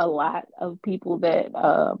a lot of people that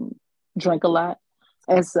drink a lot.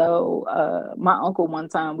 And so my uncle, one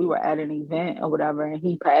time we were at an event or whatever, and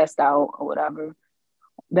he passed out or whatever.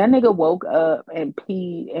 That nigga woke up and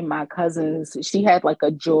peed in my cousin's. She had like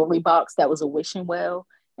a jewelry box that was a wishing well,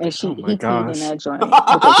 and he peed in that joint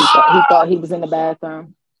because he thought he was in the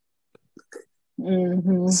bathroom.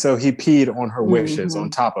 Mm-hmm. So he peed on her wishes on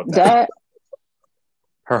top of that.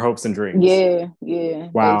 Her hopes and dreams. Yeah.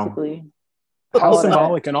 Wow. Basically. How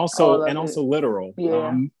symbolic and also literal.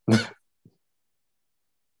 Yeah.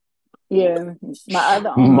 Yeah. My other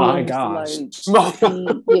uncle, my gosh.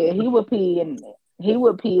 he would pee and he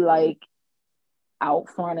would pee like out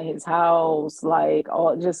front of his house, like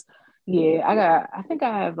all just I think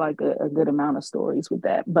I have like a good amount of stories with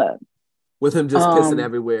that, but with him just pissing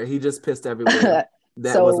everywhere. He just pissed everywhere.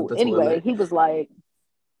 That wasn't the toilet. He was like,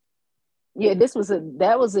 yeah,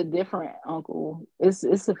 that was a different uncle. It's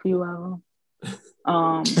a few of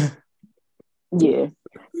them. Yeah.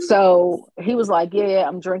 So he was like, yeah,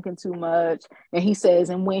 I'm drinking too much. And he says,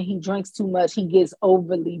 and when he drinks too much, he gets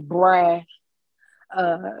overly brash.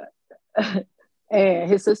 And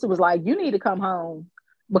his sister was like, you need to come home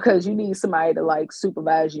because you need somebody to like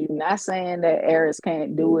supervise you. Not saying that Aris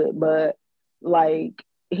can't do it, but like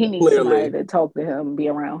he needs somebody to talk to him, be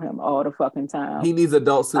around him all the fucking time. He needs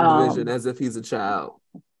adult supervision as if he's a child.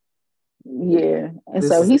 Yeah. And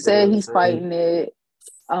so he said he's fighting it.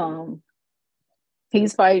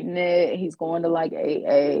 He's fighting it. He's going to like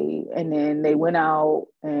AA. And then they went out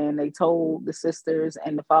and they told the sisters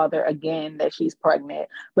and the father again that she's pregnant.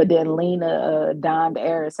 But then Lena dimed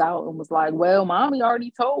Aris out and was like, well, mommy already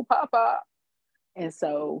told Papa. And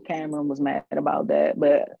so Cameron was mad about that,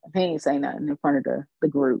 but he ain't say nothing in front of the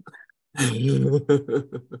group.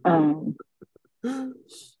 All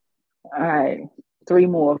right. 3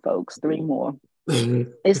 more, folks. 3 more.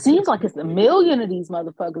 It seems like it's a million of these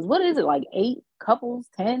motherfuckers. What is it, like 8 couples,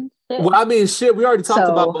 10? Shit? Well, I mean, shit, we already talked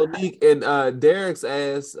about Monique and Derek's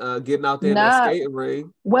ass getting out there in that skating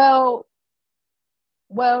ring. Well,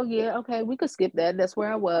 yeah, okay, we could skip that. That's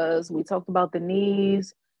where I was. We talked about the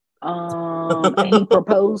knees. And he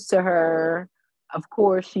proposed to her. Of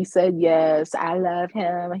course, she said yes. I love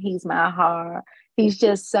him. He's my heart. He's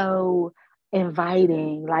just so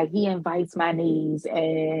inviting. Like he invites my knees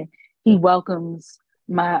and he welcomes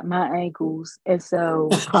my ankles. And so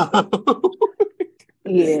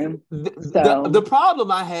yeah. The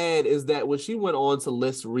problem I had is that when she went on to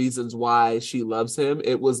list reasons why she loves him,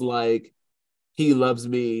 it was like he loves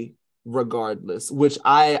me regardless, which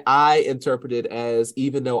I interpreted as,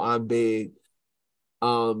 even though I'm big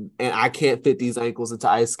and I can't fit these ankles into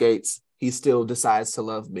ice skates, he still decides to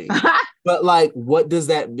love me. But like, what does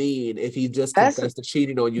that mean if he just confessed to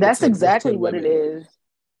cheating on you? That's exactly what it is.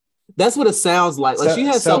 That's what it sounds like. Like she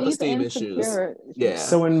has self-esteem issues. Yeah.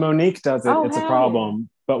 So when Monique does it, it's a problem.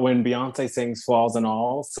 But when Beyonce sings Flaws and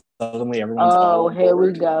All, suddenly everyone's here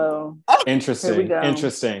we go. Interesting.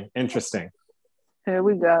 Here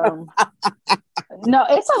we go. No,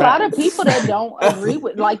 it's a lot of people that don't agree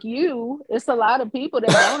with, like you. It's a lot of people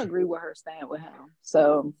that don't agree with her staying with him.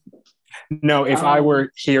 So, no, if I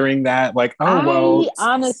were hearing that, like,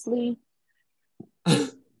 honestly,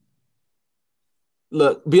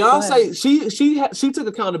 look, Beyonce, she took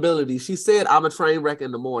accountability. She said, "I'm a train wreck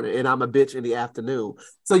in the morning and I'm a bitch in the afternoon."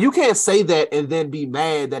 So you can't say that and then be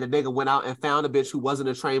mad that a nigga went out and found a bitch who wasn't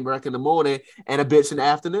a train wreck in the morning and a bitch in the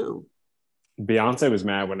afternoon. Beyonce was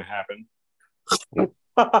mad when it happened.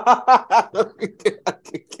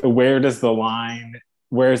 Where's the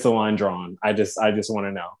line drawn? I just want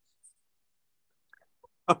to know.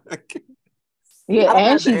 Yeah,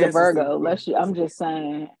 and she's a Virgo. I'm just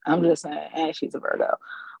saying, and she's a Virgo.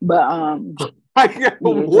 But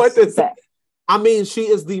what does that? I mean, she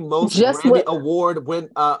is the most Grammy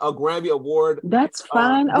Award. That's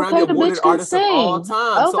fine. Grammy awarded artist of all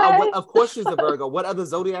time. Okay. So of course she's a Virgo. What other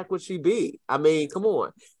zodiac would she be? I mean, come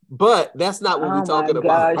on. But that's not what we're talking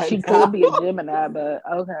about. Right she now. Could be a Gemini, but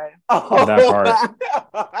okay. That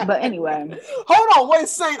part. But anyway. Hold on, wait,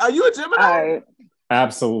 Saint, are you a Gemini? All right.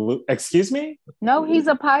 Absolutely. Excuse me? No, he's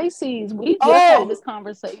a Pisces. We just had this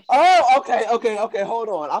conversation. Oh, okay. Hold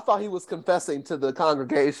on. I thought he was confessing to the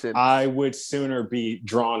congregation. I would sooner be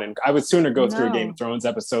drawn and I would sooner go through a Game of Thrones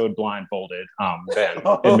episode blindfolded than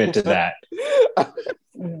admit to that.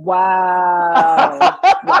 Wow.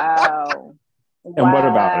 Wow. And what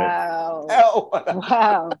about it?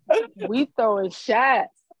 Wow. We throwing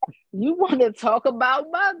shots. You want to talk about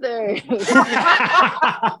mothers.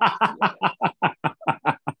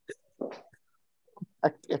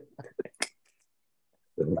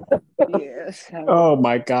 Yes. Oh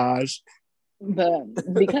my gosh.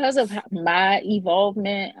 But because of my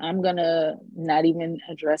evolvement, I'm gonna not even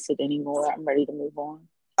address it anymore. I'm ready to move on.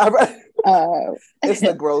 It's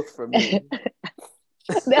the growth for me.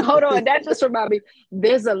 Hold on, that just reminded me.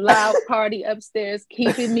 There's a loud party upstairs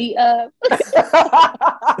keeping me up.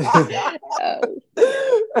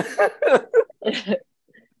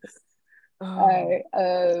 All right.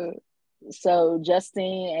 So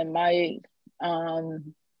Justine and Mike,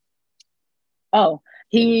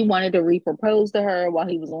 he wanted to repropose to her while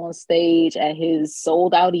he was on stage at his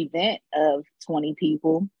sold out event of 20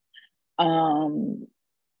 people.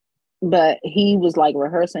 But he was like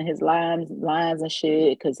rehearsing his lines and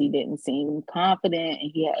shit because he didn't seem confident,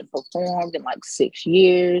 and he hadn't performed in like 6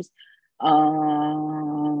 years.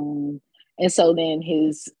 And so then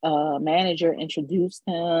his manager introduced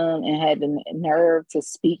him and had the nerve to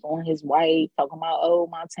speak on his wife, talking about, oh,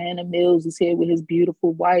 Montana Mills is here with his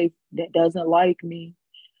beautiful wife that doesn't like me.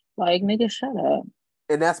 Like, nigga, shut up.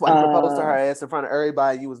 And that's why he proposed to her ass in front of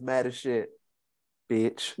everybody. You was mad as shit,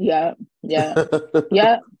 bitch. Yeah.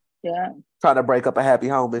 Trying to break up a happy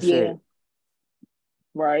home and shit.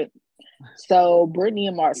 Right. So Brittany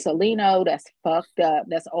and Marcelino, that's fucked up.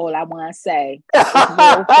 That's all I want to say.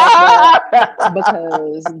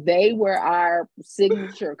 Because they were our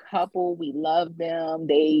signature couple. We loved them.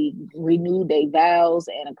 They renewed their vows,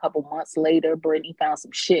 and a couple months later, Brittany found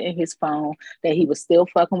some shit in his phone that he was still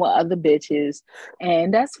fucking with other bitches,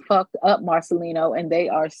 and that's fucked up, Marcelino. And they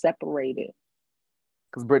are separated.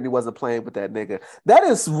 Because Brittany wasn't playing with that nigga. That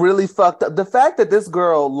is really fucked up. The fact that this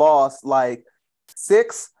girl lost like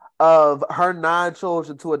 6 of her 9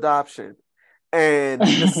 children to adoption and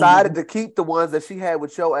decided to keep the ones that she had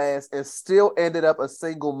with your ass and still ended up a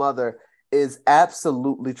single mother is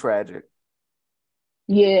absolutely tragic.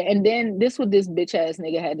 Yeah, and then this what this bitch ass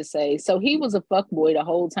nigga had to say. So he was a fuckboy the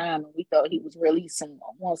whole time, and we thought he was really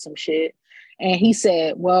on some shit. And he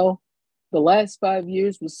said, well, the last 5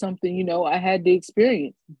 years was something, I had to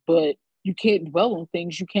experience, but you can't dwell on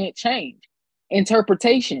things you can't change.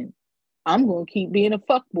 Interpretation. I'm going to keep being a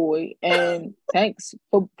fuckboy, and thanks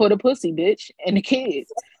for the pussy, bitch, and the kids.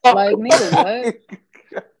 Like, nigga,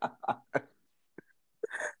 what?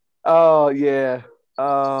 Oh, yeah.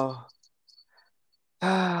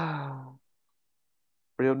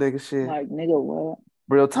 Real nigga shit. Like, nigga, what?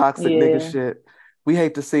 Real toxic nigga shit. We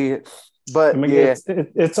hate to see it. But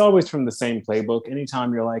it's always from the same playbook.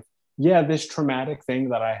 Anytime you're like, yeah, this traumatic thing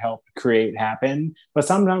that I helped create happen, but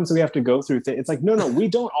sometimes we have to go through things. It's like, no, we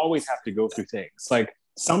don't always have to go through things. Like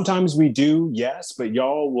sometimes we do, yes, but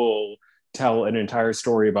y'all will tell an entire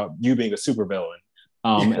story about you being a supervillain.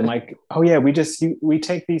 And like, oh yeah, we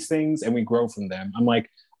take these things and we grow from them. I'm like,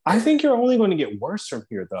 I think you're only going to get worse from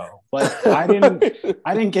here, though. Like, I didn't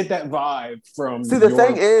get that vibe from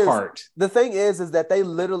your part. The thing is that they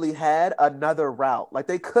literally had another route. Like,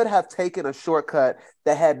 they could have taken a shortcut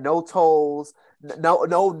that had no tolls,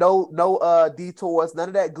 no detours, none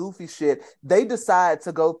of that goofy shit. They decide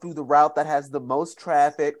to go through the route that has the most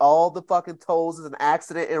traffic, all the fucking tolls is an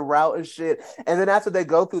accident en route and shit. And then after they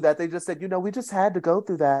go through that, they just said, we just had to go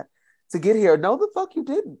through that to get here. No, the fuck you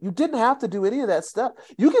didn't. You didn't have to do any of that stuff.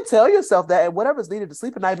 You can tell yourself that and whatever's needed to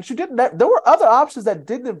sleep at night, but you didn't. There were other options that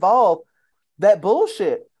didn't involve that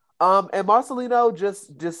bullshit. And Marcelino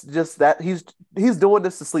just that he's doing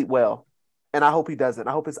this to sleep well. And I hope he doesn't.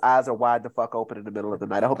 I hope his eyes are wide the fuck open in the middle of the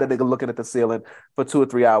night. I hope that nigga looking at the ceiling for 2 or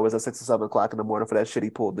 3 hours at 6 or 7 o'clock in the morning for that shit he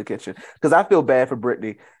pulled in the kitchen. Because I feel bad for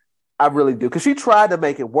Brittany. I really do. Because she tried to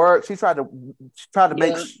make it work. She tried to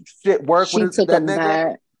make shit work with that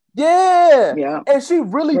nigga. Yeah. And she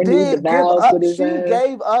really did give up. She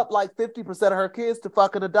gave up like 50% of her kids to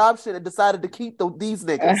fucking adoption and decided to keep these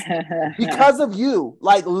niggas because of you.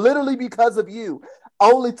 Like literally because of you.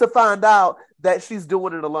 Only to find out that she's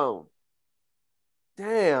doing it alone.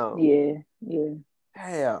 Damn. Yeah.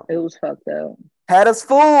 Damn. It was fucked up. Had us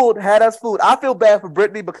fooled. I feel bad for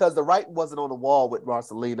Brittany because the writing wasn't on the wall with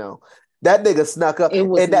Marcelino. That nigga snuck up. It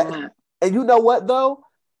was not. And you know what though?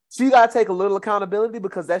 She gotta take a little accountability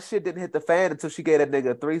because that shit didn't hit the fan until she gave that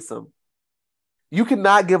nigga a threesome. You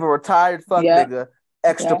cannot give a retired fuck nigga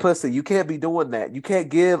extra pussy. You can't be doing that. You can't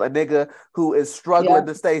give a nigga who is struggling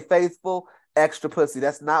to stay faithful extra pussy.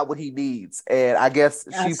 That's not what he needs. And I guess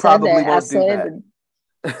she probably won't do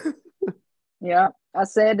that. Yeah. I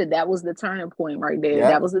said that was the turning point right there.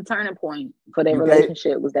 Yep. That was the turning point for their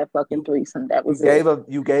relationship was that fucking threesome. That was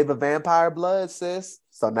you gave a vampire blood, sis.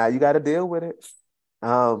 So now you got to deal with it.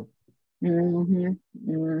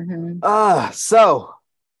 So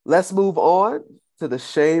let's move on to the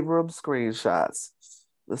Shade Room screenshots.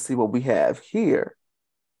 Let's see what we have here.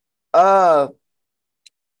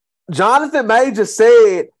 Jonathan Major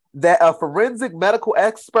said that a forensic medical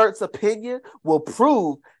expert's opinion will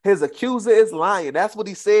prove his accuser is lying. That's what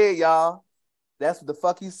he said, y'all. That's what the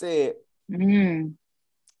fuck he said. And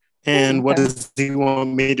what does he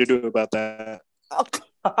want me to do about that?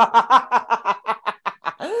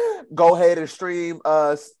 Go ahead and stream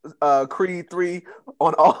Creed 3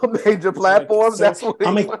 on all major platforms. That's what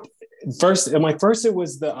First it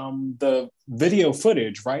was the video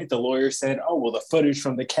footage, right? The lawyer said, "Oh, well, the footage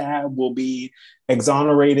from the cab will be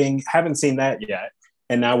exonerating." Haven't seen that yet,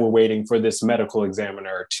 and now we're waiting for this medical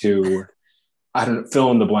examiner to, fill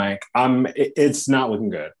in the blank. It's not looking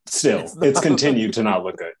good. Still, it's continued to not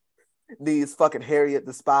look good. These fucking Harriet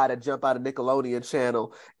the Spy to jump out of Nickelodeon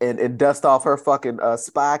channel and dust off her fucking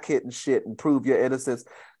spy kit and shit and prove your innocence.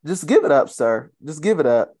 Just give it up, sir. Just give it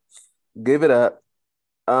up. Give it up.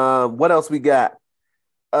 What else we got?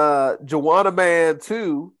 Joanna Man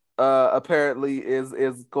 2 apparently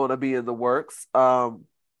is going to be in the works. I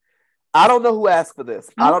don't know who asked for this.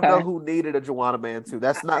 Okay. I don't know who needed a Joanna Man 2.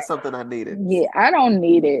 That's not something I needed. Yeah, I don't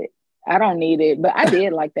need it, but I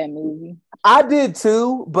did like that movie. I did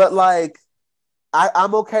too, but like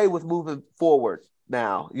I'm okay with moving forward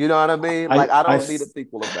now. You know what I mean? I don't need a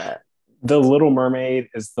sequel of that. The Little Mermaid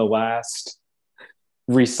is the last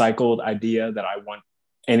recycled idea that I want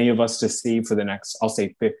any of us to see for the next, I'll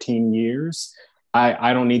say 15 years.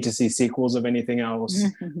 I don't need to see sequels of anything else.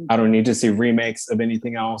 I don't need to see remakes of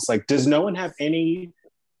anything else. Like, does no one have any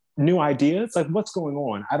new ideas? Like, what's going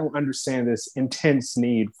on? I don't understand this intense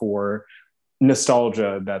need for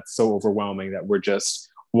nostalgia that's so overwhelming that we're just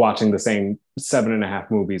watching the same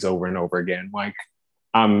 7.5 movies over and over again. Like,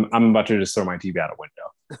 I'm about to just throw my TV out a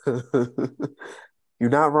window.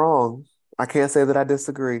 You're not wrong. I can't say that I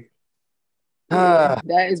disagree.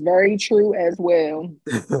 That is very true as well.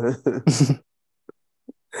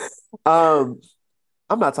 I'm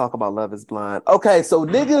not talking about Love is Blind. Okay, so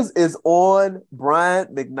niggas is on Brian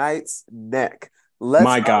McKnight's neck.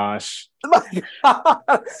 My gosh.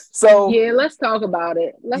 So yeah, let's talk about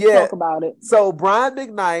it. Let's talk about it. So Brian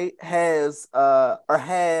McKnight has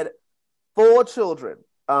had 4 children.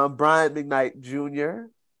 Brian McKnight Jr.,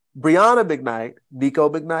 Brianna McKnight, Nico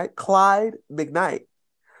McKnight, Clyde McKnight.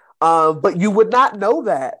 But you would not know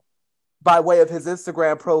that by way of his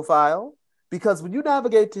Instagram profile, because when you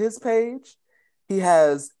navigate to his page, he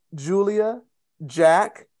has Julia,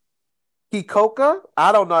 Jack, Kikoka.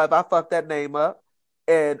 I don't know if I fucked that name up.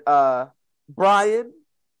 And Brian,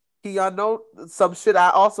 he unknown, some shit I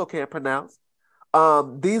also can't pronounce.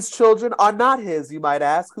 These children are not his, you might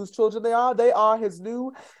ask. Whose children they are? They are his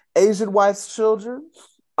new Asian wife's children.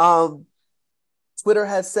 Twitter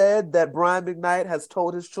has said that Brian McKnight has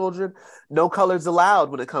told his children no colors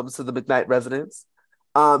allowed when it comes to the McKnight residence.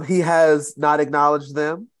 He has not acknowledged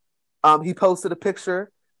them. He posted a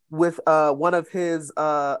picture with one of his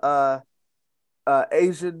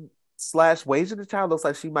Asian/Wasian. The child looks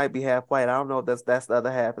like she might be half white. I don't know if that's the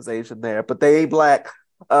other half is Asian there, but they ain't black.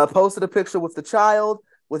 Posted a picture with the child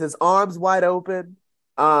with his arms wide open,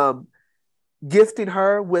 gifting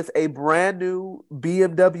her with a brand new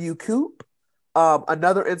BMW coupe.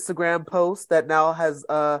 Another Instagram post that now has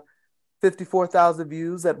 54,000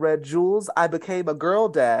 views that read, "Jules, I became a girl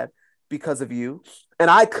dad because of you,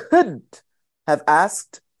 and I couldn't have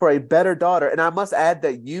asked for a better daughter." And I must add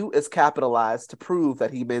that "you" is capitalized to prove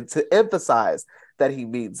that he meant to emphasize that he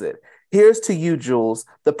means it. "Here's to you, Jules,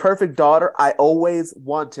 the perfect daughter I always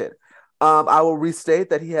wanted." I will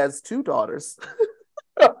restate that he has 2 daughters.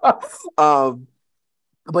 But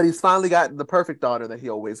he's finally gotten the perfect daughter that he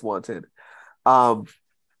always wanted.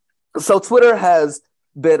 So Twitter has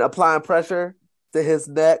been applying pressure to his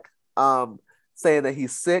neck, saying that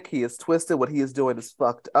he's sick, he is twisted, what he is doing is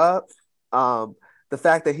fucked up. The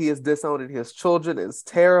fact that he is disowning his children is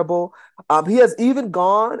terrible. He has even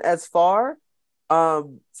gone as far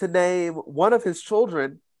to name one of his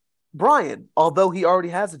children Brian, although he already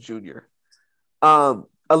has a junior.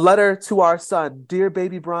 A letter to our son. Dear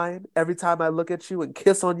baby Brian, every time I look at you and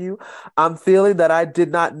kiss on you, I'm feeling that I did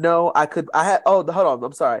not know I could. Hold on.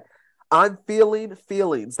 I'm sorry. I'm feeling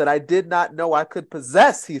feelings that I did not know I could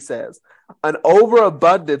possess, he says. An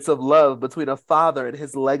overabundance of love between a father and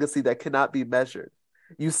his legacy that cannot be measured.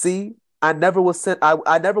 You see, I never was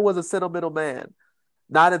a sentimental man.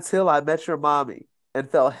 Not until I met your mommy and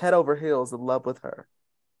fell head over heels in love with her.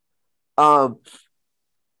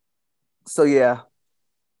 So yeah.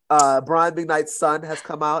 Brian McKnight's son has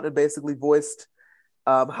come out and basically voiced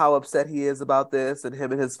how upset he is about this and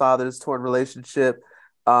him and his father's torn relationship.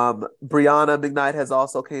 Brianna McKnight has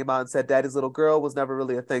also came out and said, Daddy's little girl was never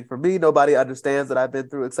really a thing for me. Nobody understands that I've been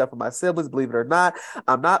through except for my siblings, believe it or not.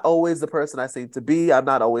 I'm not always the person I seem to be. I'm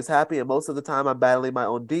not always happy. And most of the time I'm battling my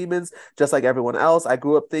own demons, just like everyone else. I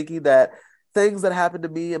grew up thinking that things that happened to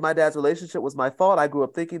me and my dad's relationship was my fault. I grew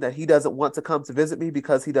up thinking that he doesn't want to come to visit me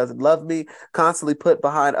because he doesn't love me, constantly put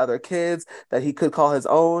behind other kids that he could call his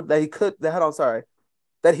own, that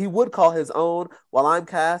he would call his own while I'm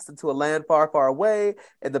cast into a land far, far away.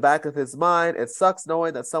 In the back of his mind, it sucks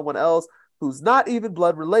knowing that someone else who's not even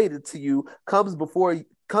blood related to you comes before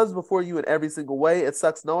you in every single way. It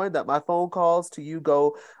sucks knowing that my phone calls to you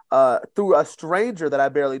go through a stranger that I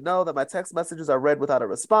barely know, that my text messages are read without a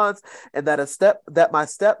response, and that my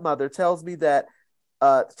stepmother tells me that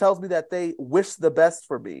they wish the best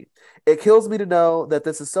for me. It kills me to know that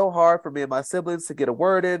this is so hard for me and my siblings to get a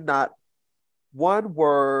word in, not one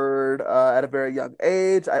word at a very young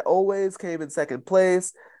age. I always came in second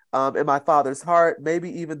place in my father's heart, maybe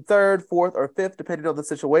even third, fourth, or fifth, depending on the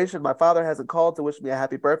situation. My father hasn't called to wish me a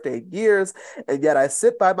happy birthday in years, and yet I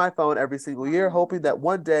sit by my phone every single year, hoping that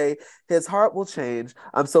one day his heart will change.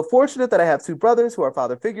 I'm so fortunate that I have two brothers who are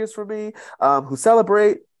father figures for me, who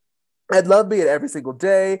celebrate and love me every single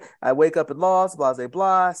day. I wake up and lost, blah, blah,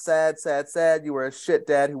 blah, sad, sad, sad. You were a shit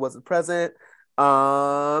dad who wasn't present.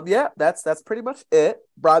 Yeah, that's pretty much it.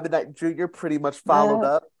 Brian McKnight Jr. pretty much followed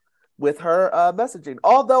up with her messaging.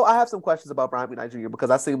 Although I have some questions about Brian McKnight Jr. because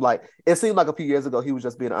it seemed like a few years ago he was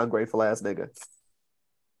just being an ungrateful ass nigga.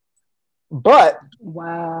 But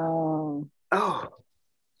wow. Oh.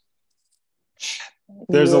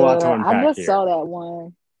 There's a lot to unpack. I just here. saw that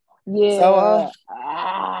one. Yeah. So,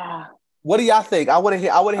 what do y'all think? I want to hear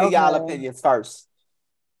y'all opinions first.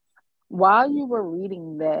 While you were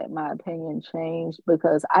reading that, my opinion changed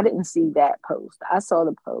because I didn't see that post. I saw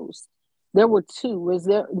the post. There were two. Was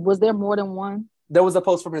there more than one? There was a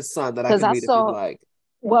post from his son that I can read if you'd like.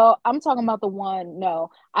 Well, I'm talking about the one.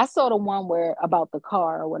 No, I saw the one where about the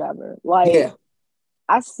car or whatever. Like, yeah.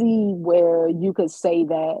 I see where you could say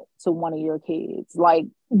that to one of your kids, like,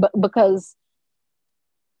 because,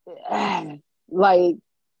 like,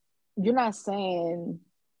 you're not saying.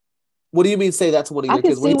 What do you mean say that to one of your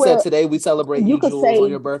kids? When you said today we celebrate you, Jules, on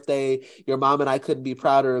your birthday, your mom and I couldn't be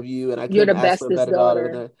prouder of you, and I couldn't ask for a better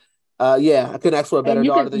daughter. Yeah, I couldn't ask for a better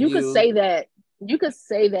daughter than you. You could say that. You could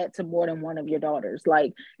say that to more than one of your daughters,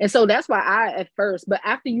 like, and so that's why I at first. But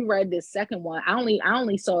after you read this second one, I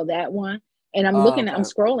only saw that one, and I'm looking. Okay. I'm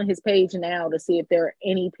scrolling his page now to see if there are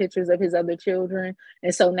any pictures of his other children,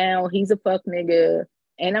 and so now he's a fuck nigga,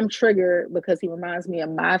 and I'm triggered because he reminds me of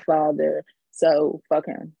my father. So fuck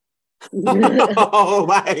him. Oh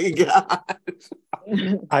my god!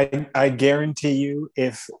 I guarantee you,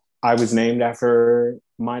 if I was named after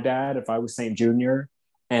my dad, if I was St. Junior,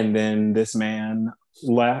 and then this man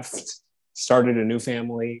left, started a new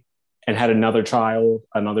family, and had another child,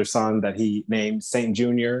 another son that he named St.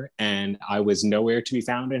 Junior, and I was nowhere to be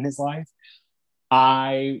found in his life,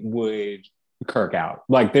 I would kirk out.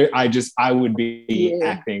 Like, I would be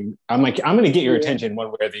acting. I'm like, I'm going to get your attention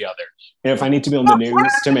one way or the other. And if I need to be on the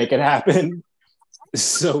news to make it happen,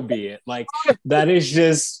 so be it. Like, that is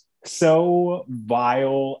just so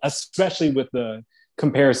vile, especially with the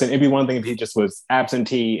comparison. It'd be one thing if he just was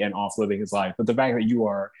absentee and off living his life, but the fact that you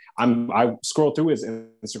are, I scrolled through his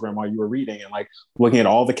Instagram while you were reading and like looking at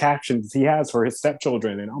all the captions he has for his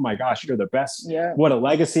stepchildren, and oh my gosh, you're the best. Yeah. What a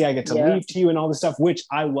legacy I get to leave to you, and all this stuff, which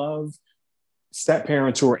I love. Step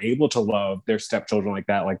parents who are able to love their stepchildren like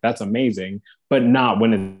that, like that's amazing, but not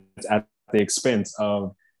when it's at the expense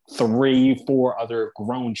of 3-4 other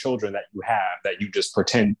grown children that you have that you just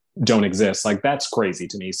pretend don't exist. Like, that's crazy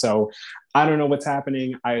to me. So I don't know what's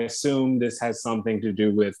happening. I assume this has something to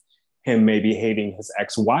do with him maybe hating his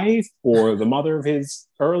ex-wife or the mother of his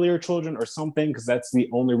earlier children or something, because that's the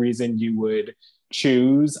only reason you would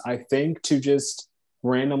choose, I think, to just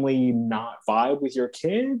randomly not vibe with your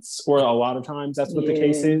kids, or a lot of times that's what the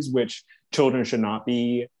case is, which children should not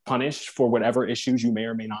be punished for whatever issues you may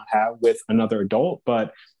or may not have with another adult.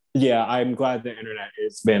 But yeah, I'm glad the internet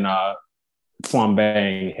has been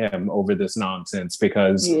flambeing him over this nonsense,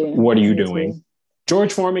 because what are you doing? Too.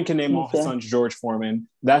 George Foreman can name all his sons George Foreman.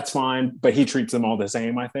 That's fine, but he treats them all the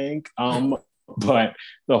same, I think. But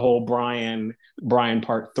the whole Brian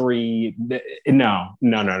part 3, no.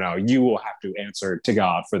 You will have to answer to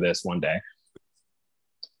God for this one day.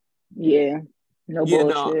 Yeah. No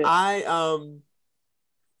bullshit.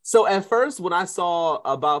 So at first, when I saw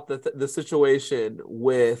about the situation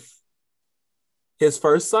with his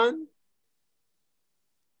first son,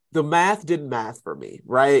 the math didn't math for me,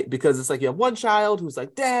 right? Because it's like you have one child who's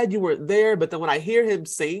like, Dad, you weren't there. But then when I hear him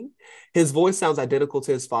sing, his voice sounds identical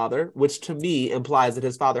to his father, which to me implies that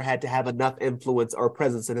his father had to have enough influence or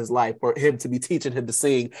presence in his life for him to be teaching him to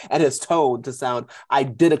sing and his tone to sound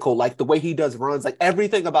identical, like the way he does runs, like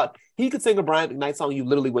everything about, he could sing a Brian McKnight song, you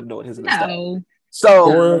literally wouldn't know it his in his style.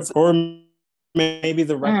 So, or maybe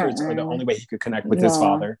the records are the only way he could connect with his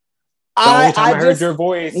father. The only time I heard your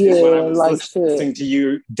voice is when I was listening to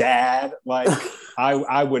you, Dad. Like,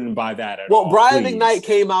 I wouldn't buy that at all. Well, Brian McKnight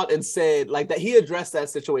came out and said like that he addressed that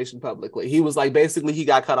situation publicly. He was like, basically, he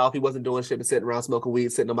got cut off. He wasn't doing shit but sitting around smoking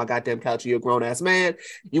weed, sitting on my goddamn couch. You're a grown ass man.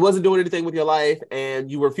 You wasn't doing anything with your life,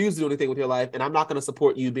 and you refused to do anything with your life. And I'm not going to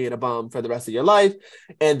support you being a bum for the rest of your life.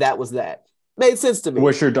 And that was that. Made sense to me.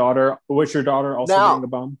 Was your daughter also being a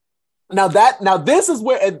bum? Now this is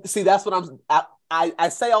where, see, that's what I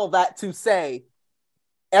say all that to say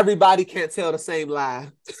everybody can't tell the same lie.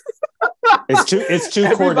 It's too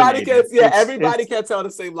everybody coordinated. Everybody can't tell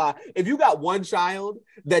the same lie. If you got one child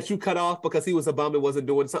that you cut off because he was a bum and wasn't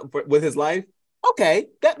doing something with his life, okay,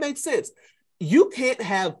 that makes sense. You can't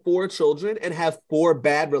have 4 children and have 4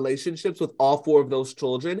 bad relationships with all 4 of those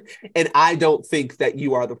children, and I don't think that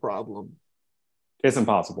you are the problem. It's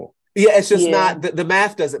impossible. Yeah, it's just not, the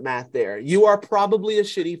math doesn't math there. You are probably a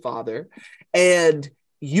shitty father, and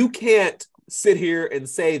you can't sit here and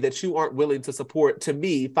say that you aren't willing to support, to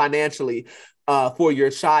me, financially, for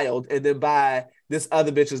your child, and then buy this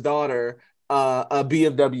other bitch's daughter a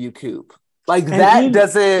BMW coupe. Like, and that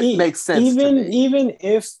doesn't make sense to me. Even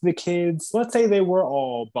if the kids, let's say they were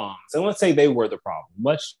all bums, and let's say they were the problem.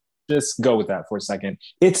 Let's just go with that for a second.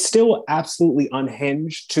 It's still absolutely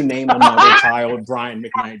unhinged to name another child Brian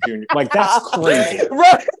McKnight Jr. Like, that's crazy.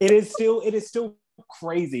 Right. It is still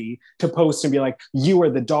crazy to post and be like, you are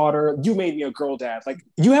the daughter, you made me a girl dad. Like,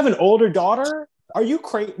 you have an older daughter? Are you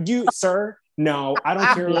crazy? Sir? No, I don't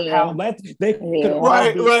care how. They could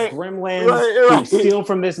all be gremlins who steal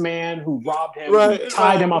from this man who robbed him, who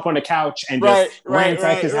tied him up on a couch and just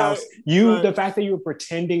ransacked his house. The fact that you were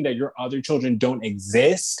pretending that your other children don't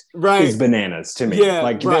exist is bananas to me.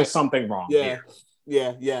 There's something wrong here.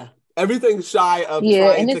 Yeah. Everything shy of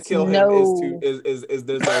trying to kill him is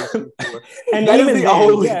deserved. And that is the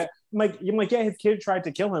only. His kid tried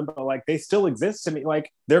to kill him, but like, they still exist to me. Like,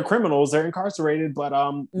 they're criminals, they're incarcerated, but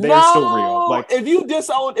they're still real. Like, if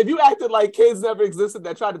you acted like kids never existed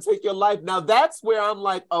that tried to take your life, now that's where I'm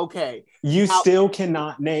like, okay, still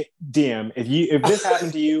cannot name DM if this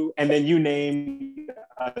happened to you, and then you name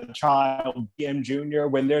a child DM Jr.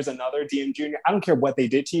 when there's another DM Jr. I don't care what they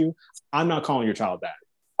did to you. I'm not calling your child that.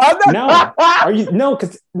 No, are you? No,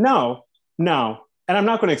 because no, and I'm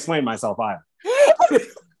not going to explain myself either.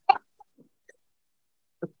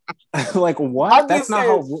 Like, what? That's not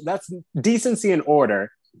how. That's decency and order.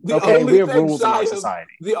 Okay, we have rules in our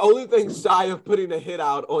society. The only thing shy of putting a hit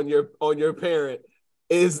out on your parent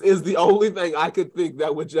is the only thing I could think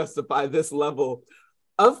that would justify this level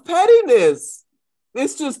of pettiness.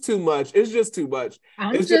 It's just too much. It's just too much.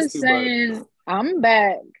 I'm just saying, I'm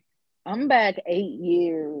back 8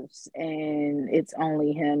 years, and it's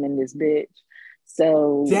only him and this bitch.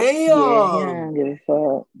 So damn, yeah, he don't give a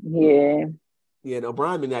fuck. Yeah. Yeah, no,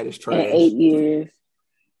 Brian McKnight is trash. 8 years.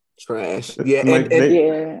 Trash. Yeah,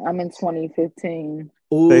 I'm in 2015.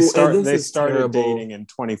 Ooh, they started dating in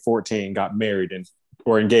 2014, got married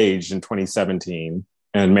or engaged in 2017,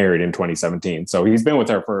 and married in 2017. So he's been with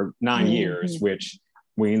her for 9 years, which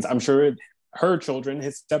means I'm sure her children,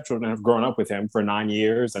 his stepchildren, have grown up with him for 9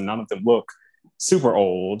 years, and none of them look super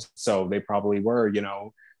old. So they probably were,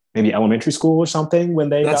 maybe elementary school or something when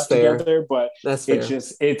they got together. But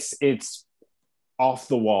it's off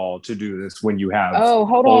the wall to do this when you have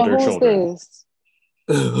older children. This?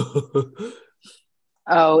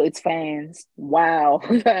 It's fans. Wow.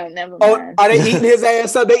 Never mind. Are they eating his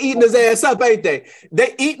ass up? They eating his ass up, ain't they?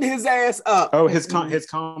 They eating his ass up. Oh, his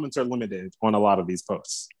comments are limited on a lot of these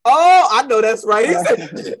posts. Oh, I know that's right.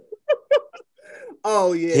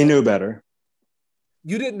 Oh, yeah. He knew better.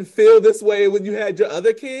 You didn't feel this way when you had your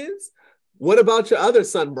other kids? What about your other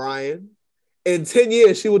son, Brian? In 10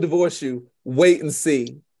 years, she will divorce you. Wait and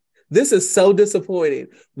see. This is so disappointing.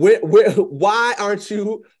 Why aren't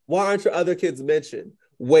your other kids mentioned?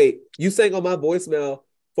 Wait, you sang on my voicemail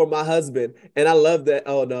for my husband, and I love that.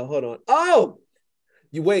 Oh no, hold on. Oh,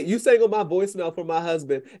 you sang on my voicemail for my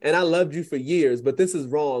husband, and I loved you for years, but this is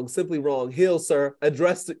wrong, simply wrong. Heal, sir.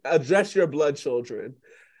 Address your blood children.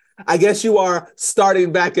 I guess you are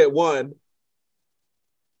starting back at 1.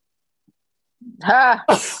 Ha!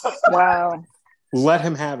 Wow. Let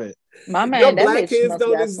him have it. My man, Your that black bitch kids must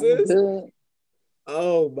don't got exist? some good.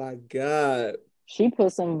 Oh my God. She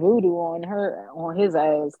put some voodoo on his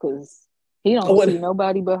ass because he don't see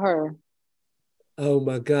nobody but her. Oh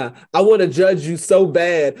my God. I want to judge you so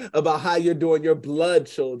bad about how you're doing your blood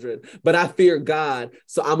children, but I fear God,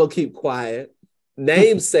 so I'm gonna keep quiet.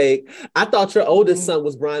 Namesake, I thought your oldest son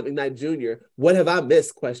was Brian McKnight Jr. What have I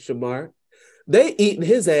missed? ? They eating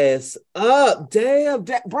his ass up. Damn,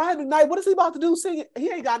 Brian McKnight, what is he about to do? Sing?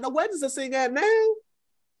 He ain't got no weddings to sing at now.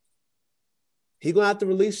 He gonna have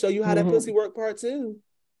to show you how that pussy work part 2.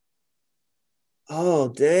 Oh,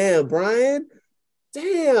 damn, Brian.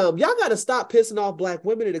 Damn, y'all gotta stop pissing off black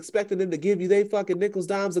women and expecting them to give you they fucking nickels,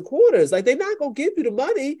 dimes, and quarters. Like, they're not gonna give you the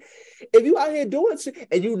money if you out here doing shit.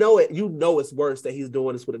 And you know it's worse that he's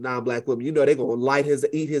doing this with a non-black woman. You know they're gonna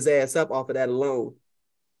eat his ass up off of that alone.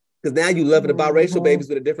 Because now you loving the biracial babies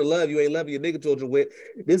with a different love you ain't loving your nigga children with.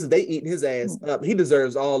 They eating his ass up. He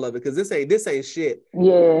deserves all of it because this ain't shit.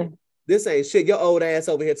 Yeah. This ain't shit. Your old ass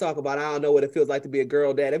over here talking about, I don't know what it feels like to be a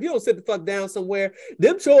girl dad. If you don't sit the fuck down somewhere,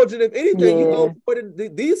 them children, if anything, you know,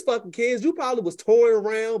 these fucking kids, you probably was touring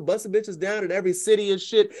around, busting bitches down in every city and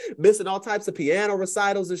shit, missing all types of piano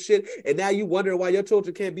recitals and shit. And now you wondering why your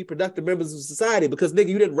children can't be productive members of society because, nigga,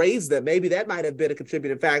 you didn't raise them. Maybe that might have been a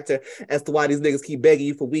contributing factor as to why these niggas keep begging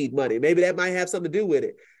you for weed money. Maybe that might have something to do with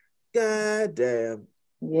it. God damn.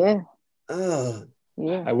 Yeah.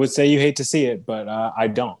 Yeah. I would say you hate to see it, but I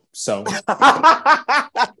don't. So that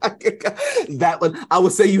one, I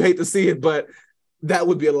would say you hate to see it, but that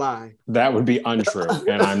would be a lie. That would be untrue,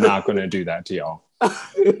 and I'm not going to do that to y'all.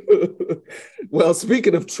 Well,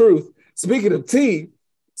 speaking of truth, speaking of tea,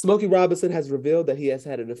 Smokey Robinson has revealed that he has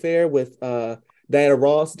had an affair with Diana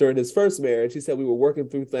Ross during his first marriage. He said we were working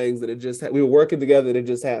through things that we were working together and it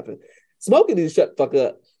just happened. Smokey needs to shut the fuck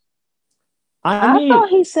up. I thought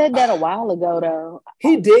he said that a while ago, though.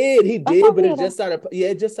 He did, but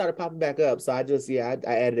it just started popping back up. So I added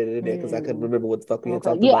it in there because I couldn't remember what the fuck we had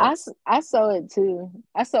talked about. Yeah, I saw it too.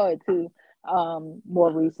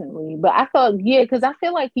 More recently, but I thought, because I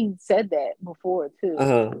feel like he said that before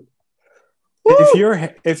too.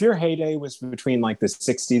 If your heyday was between like the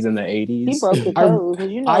 60s and the 80s, he broke the code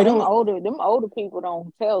because them older people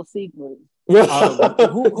don't tell secrets. Who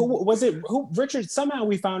was it? Richard? Somehow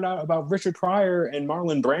we found out about Richard Pryor and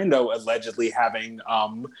Marlon Brando allegedly having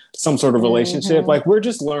some sort of relationship. Like, we're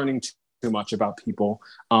just learning too much about people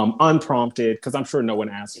unprompted, because I'm sure no one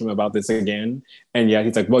asked him about this again. And yeah,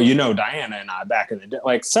 he's like, well, Diana and I back in the day.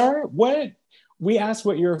 Like, sir, what? We asked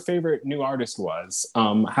what your favorite new artist was.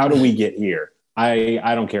 How do we get here?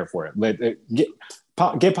 I don't care for it. Get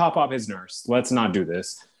Pop his nurse. Let's not do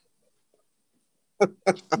this.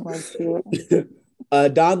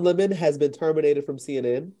 Don Lemon has been terminated from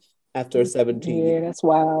CNN after 17 years. Yeah, that's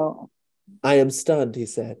wild. I am stunned, he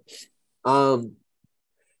said. Don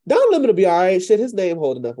Lemon will be all right. Shit, his name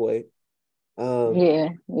hold enough weight. Yeah.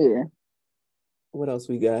 What else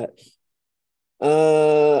we got?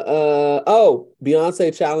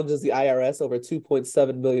 Beyonce challenges the IRS over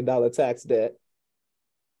 $2.7 million tax debt.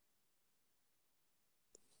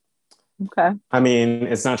 Okay. I mean,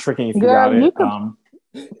 it's not tricking if you got it.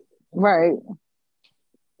 Right.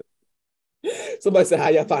 Somebody said, how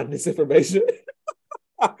y'all finding this information?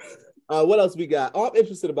 What else we got? Oh, I'm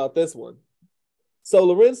interested about this one. So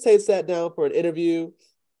Larenz Tate sat down for an interview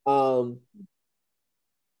on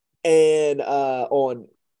Earn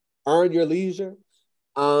Your Leisure.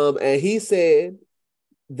 And he said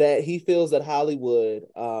that he feels that Hollywood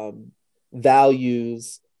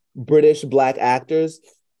values British Black actors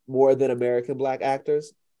more than American Black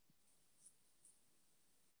actors.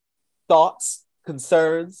 Thoughts,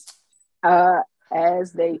 concerns?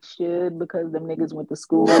 As they should, because them niggas went to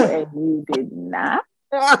school and you did not.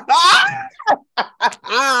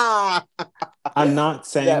 I'm not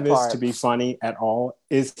saying this to be funny at all.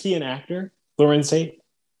 Is he an actor, Larenz Tate?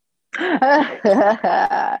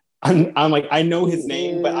 I'm like, I know his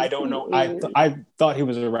name, but I don't know. I thought he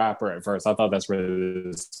was a rapper at first. I thought that's where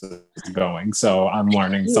this is going. So I'm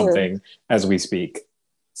learning something as we speak.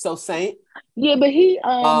 So Saint? Yeah, but he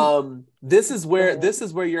this is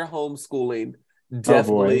where your homeschooling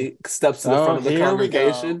definitely steps to the front of the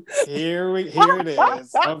congregation. Here it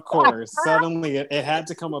is. Of course. Suddenly it had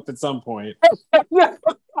to come up at some point.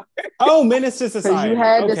 Oh, Menace to Society. You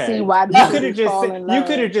had to see why you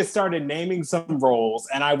could have just started naming some roles,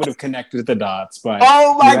 and I would have connected the dots. But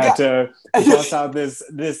had to bust out this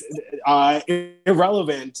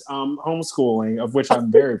irrelevant homeschooling, of which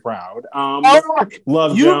I'm very proud.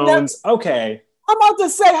 Love Jones. Okay. I'm about to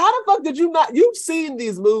say, how the fuck did you not? You've seen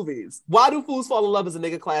these movies. Why Do Fools Fall in Love is a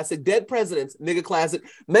nigga classic. Dead Presidents, nigga classic.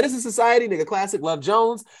 Menace to Society, nigga classic. Love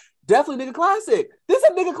Jones, definitely nigga classic. This is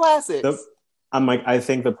a nigga classic. I'm like, I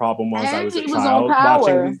think the problem was I was a on child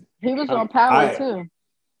Power. watching. He was on Power too.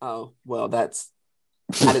 Oh, well, I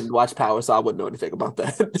didn't watch Power, so I wouldn't know anything about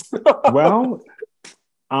that. Well,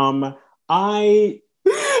 I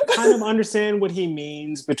kind of understand what he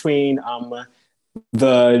means between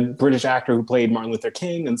the British actor who played Martin Luther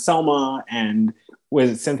King and Selma, and was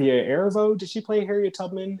it Cynthia Erivo? Did she play Harriet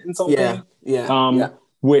Tubman in something? Yeah.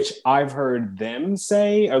 Which I've heard them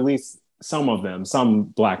say, at least some of them, some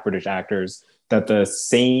Black British actors, that the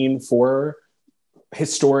scene for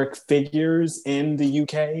historic figures in the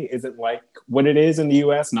UK isn't like what it is in the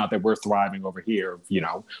US. Not that we're thriving over here,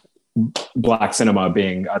 Black cinema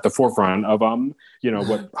being at the forefront of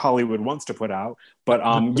what Hollywood wants to put out. But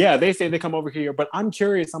they say they come over here. But I'm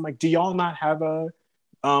curious. I'm like, do y'all not have a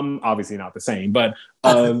obviously not the same, but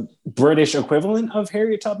British equivalent of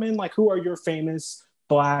Harriet Tubman? Like, who are your famous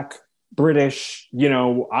Black British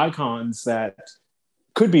icons that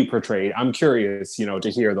could be portrayed? I'm curious, to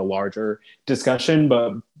hear the larger discussion,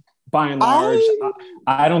 but by and large,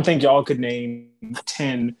 I don't think y'all could name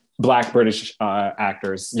 10 Black British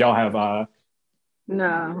actors. Y'all have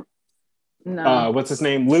no. What's his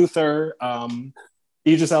name? Luther,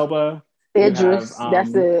 Idris Elba. Idris,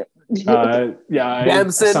 that's it.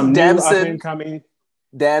 Damson.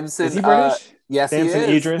 Damson. Is he British? Yes, Damson he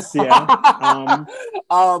is. Idris, yeah.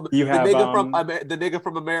 You have the nigga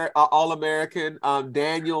from All American,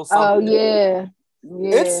 Daniel. Something. Oh yeah.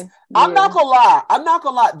 I'm not gonna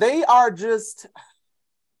lie.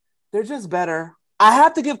 They're just better. I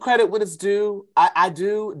have to give credit when it's due. I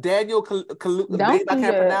do. Daniel Kaluuya, I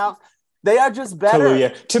can't pronounce. They are just better.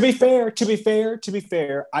 Kaluuya. To be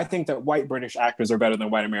fair, I think that white British actors are better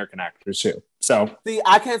than white American actors too. So see,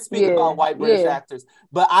 I can't speak about white British actors,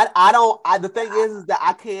 but I don't. The thing is that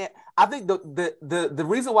I can't. I think the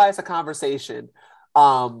reason why it's a conversation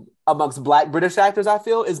amongst Black British actors, I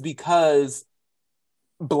feel, is because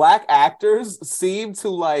Black actors seem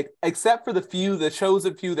to except for the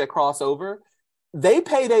chosen few that cross over, they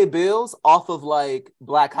pay their bills off of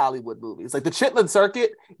Black Hollywood movies. Like the Chitlin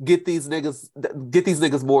Circuit get these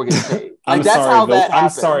niggas mortgage paid. I'm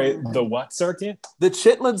sorry, the what circuit? The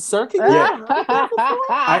Chitlin Circuit? Yeah.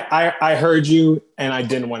 I heard you and I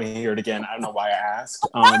didn't want to hear it again. I don't know why I asked.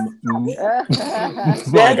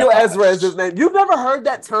 Daniel Ezra is his name. You've never heard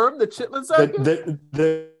that term, the Chitlin Circuit?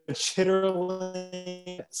 The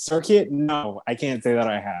Chitterlings Circuit? No, I can't say that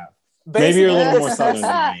I have. Basically, maybe you're a little more southern than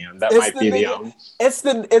I am. That might be the It's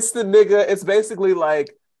the nigga. It's basically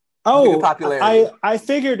popularity. I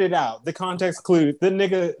figured it out. The context clue. The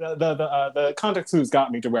nigga. The context clues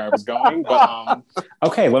got me to where I was going. But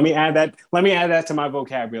okay, let me add that to my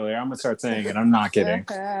vocabulary. I'm gonna start saying it. I'm not kidding.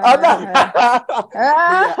 I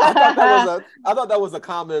thought that was a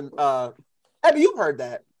common. Abby, you've heard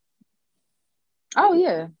that. Oh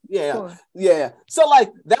yeah. Yeah. So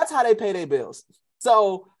that's how they pay their bills.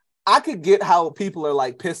 So I could get how people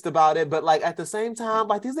are pissed about it, but at the same time,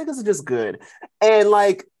 these niggas are just good. And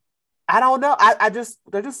I don't know.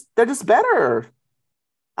 They're just better.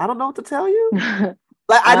 I don't know what to tell you. It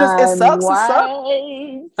sucks. It sucks.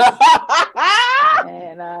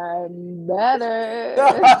 And I'm better.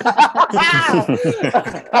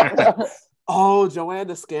 Oh, Joanne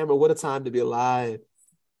the Scammer, what a time to be alive.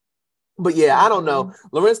 But yeah, I don't know.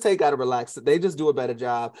 Larenz Tate got to relax. They just do a better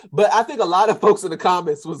job. But I think a lot of folks in the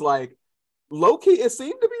comments was low-key, it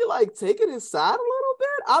seemed to be taking his side a little bit.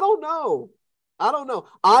 I don't know.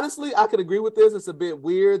 Honestly, I could agree with this. It's a bit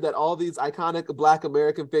weird that all these iconic Black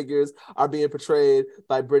American figures are being portrayed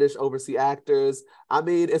by British overseas actors. I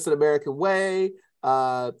mean, it's an American way.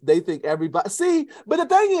 They think everybody... See, but the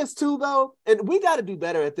thing is too, though, and we got to do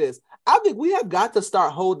better at this. I think we have got to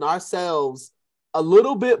start holding ourselves a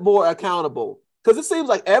little bit more accountable, because it seems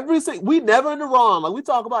like we never in the wrong. We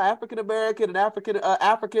talk about African American and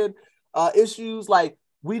African issues.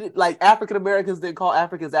 African Americans didn't call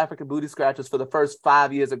Africans African booty scratchers for the first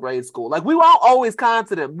 5 years of grade school. We weren't always kind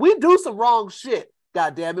to them. We do some wrong shit.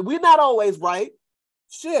 God damn it, we're not always right.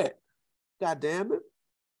 Shit. God damn it.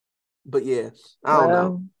 But yeah, I don't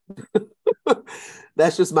know.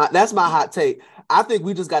 That's my hot take. I think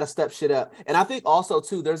we just got to step shit up. And I think also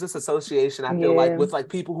too, there's this association I feel like with like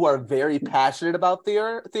people who are very passionate about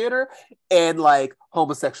theater and like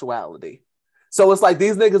homosexuality. So it's like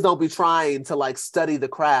these niggas don't be trying to like study the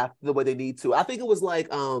craft the way they need to. I think it was like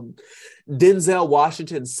Denzel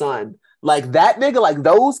Washington's son. Like that nigga, like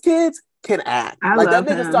those kids can act. Like that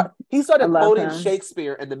nigga started quoting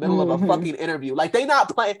Shakespeare in the middle of a fucking interview. Like they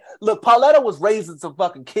not playing. Look, Pauletta was raising some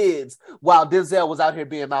fucking kids while Denzel was out here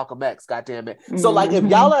being Malcolm X. God damn it. So like if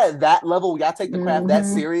y'all are at that level, y'all take the craft that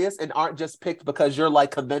serious and aren't just picked because you're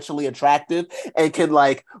like conventionally attractive and can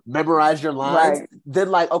like memorize your lines,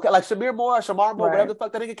 then like okay, like Shamar Moore, whatever the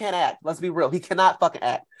fuck, that nigga can't act. Let's be real. He cannot fucking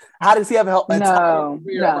act. How does he have a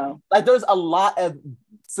career? Like there's a lot of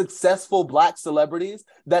successful Black celebrities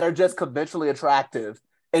that are just conventionally attractive.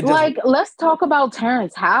 And like, let's talk about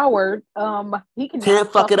Terrence Howard. He can't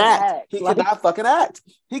fucking act. He cannot fucking act.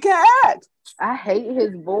 He can't act. I hate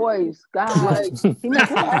his voice. God, like, he makes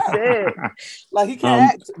me sick. Like he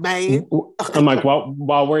can't act, man. I'm like,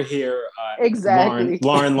 while we're here, exactly.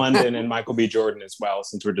 Lauren London and Michael B. Jordan as well,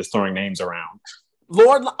 since we're just throwing names around.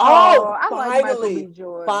 Finally.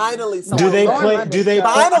 Do they play?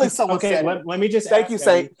 Finally, someone okay, said let me just thank you.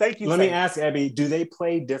 Let me ask Abby, do they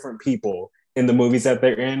play different people in the movies that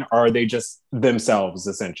they're in, or are they just themselves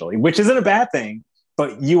essentially? Which isn't a bad thing,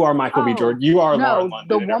 but you are Michael B. Jordan. You are Lauren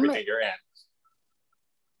London in everything you're in.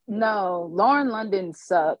 No, Lauren London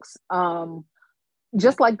sucks.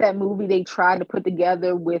 Just like that movie they tried to put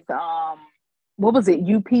together with what was it?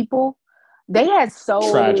 You People. They had so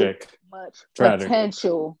much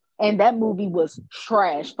potential, and that movie was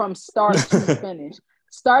trash from start to finish.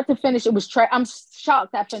 Start to finish, it was trash. I'm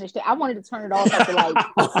shocked I finished it. I wanted to turn it off after like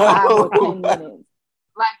 5 or 10 minutes.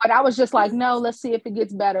 Like, but I was just like, no, let's see if it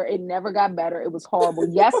gets better. It never got better. It was horrible.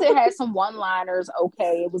 Yes, it had some one-liners.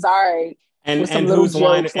 Okay, it was all right. And whose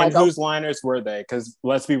liners were they? Because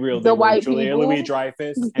let's be real, they were Julia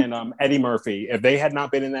Louis-Dreyfus and Eddie Murphy. If they had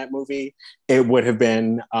not been in that movie, it would have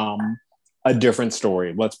been a different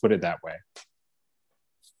story. Let's put it that way.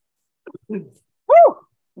 Woo!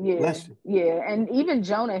 Yeah. And even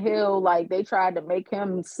Jonah Hill, like they tried to make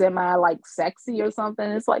him semi like sexy or something.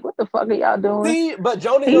 It's like, what the fuck are y'all doing? See, but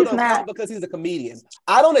Jonah Hill doesn't count because he's a comedian.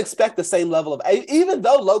 I don't expect the same level of, even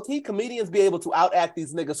though low-key comedians be able to outact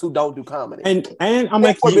these niggas who don't do comedy. And I'm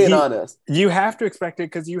like, we're being honest. You have to expect it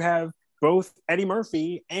because you have both Eddie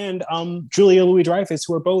Murphy and Julia Louis-Dreyfus,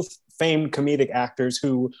 who are both famed comedic actors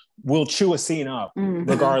who will chew a scene up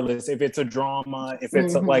regardless if it's a drama, if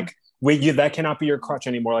it's like, that cannot be your crutch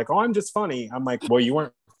anymore. Like, oh, I'm just funny. I'm like, well, you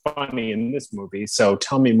weren't funny in this movie, so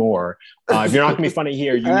tell me more. If you're not gonna be funny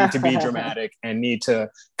here, you need to be dramatic and need to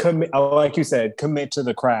commit, like you said, commit to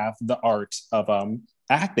the craft, the art of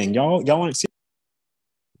acting. Y'all aren't serious.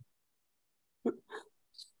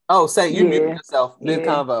 Oh, say you muted yourself mid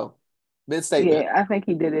convo, mid statement. Yeah, I think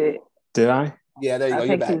he did it. Did I? Yeah, there you go. I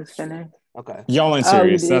think he was finished. Okay. Y'all ain't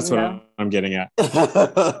serious. That's what I'm getting at.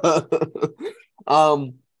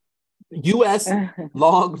 U.S.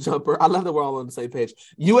 long jumper. I love that we're all on the same page.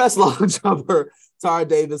 U.S. long jumper Tara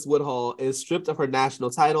Davis Woodhull is stripped of her national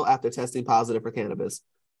title after testing positive for cannabis.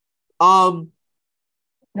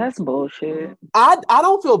 That's bullshit. I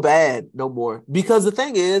don't feel bad no more because the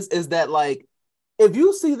thing is that like if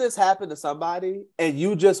you see this happen to somebody and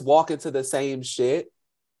you just walk into the same shit,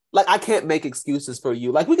 like I can't make excuses for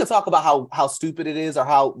you. Like we can talk about how stupid it is or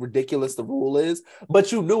how ridiculous the rule is,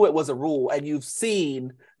 but you knew it was a rule and you've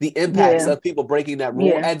seen the impacts of people breaking that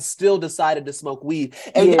rule and still decided to smoke weed.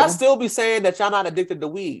 And y'all still be saying that y'all not addicted to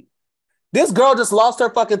weed. This girl just lost her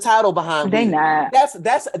fucking title behind they weed. Not.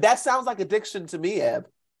 That sounds like addiction to me, Eb.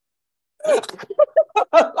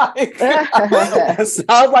 Like, it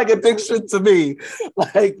sounds like addiction to me.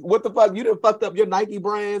 Like, what the fuck? You done fucked up your Nike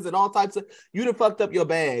brands and all types of. You done fucked up your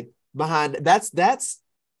bag behind. That's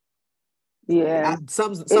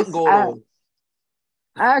something going on.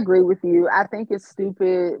 I agree with you. I think it's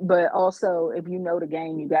stupid, but also if you know the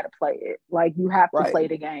game, you got to play it. Like you have to play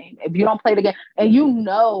the game. If you don't play the game, and you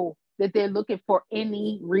know that they're looking for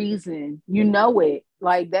any reason, you know it.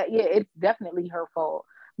 Like that, it's definitely her fault.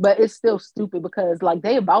 But it's still stupid because like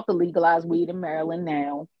they about to legalize weed in Maryland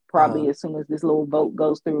now, probably as soon as this little vote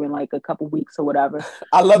goes through in like a couple weeks or whatever.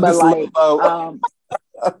 I love this little vote.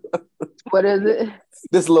 What is it?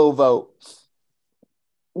 This little vote.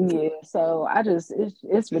 Yeah, so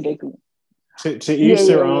it's ridiculous. To each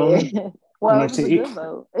their own. Well, it's a good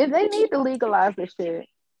vote. They need to legalize this shit.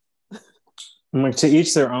 I'm like, to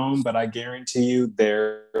each their own, but I guarantee you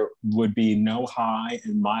there would be no high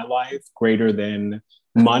in my life greater than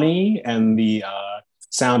money and the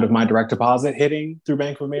sound of my direct deposit hitting through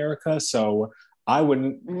Bank of America. So I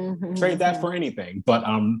wouldn't trade that for anything. But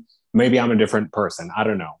maybe I'm a different person. I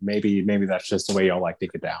don't know. Maybe that's just the way y'all like to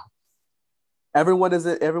get down. Everyone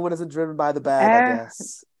isn't driven by the bag, I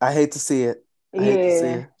guess. I hate to see it.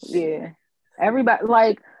 Yeah. Everybody,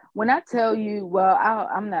 like, when I tell you, well,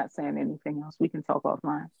 I'm not saying anything else. We can talk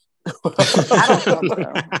offline. I don't smoke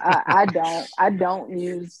though. I don't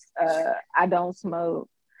use. I don't smoke,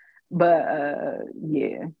 but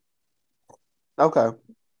yeah. Okay.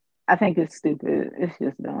 I think it's stupid. It's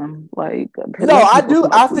just dumb. Like, no, I do.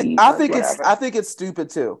 I think it's stupid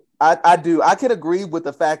too. I do. I can agree with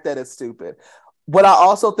the fact that it's stupid. What I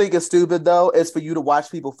also think is stupid though is for you to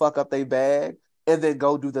watch people fuck up their bag and then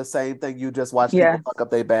go do the same thing you just watch people fuck up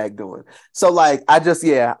their bag doing. So like, I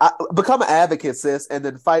become an advocate, sis, and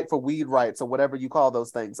then fight for weed rights or whatever you call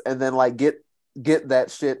those things, and then like get that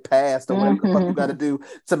shit passed or whatever the fuck you got to do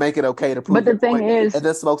to make it okay to prove. But the thing is, and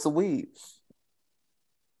then smoke some weed.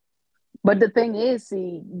 But the thing is,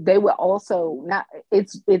 see, they will also not.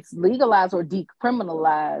 It's legalized or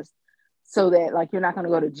decriminalized, so that like you're not going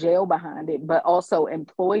to go to jail behind it. But also,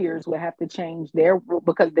 employers will have to change their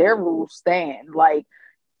because their rules stand. Like,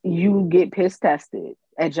 you get piss tested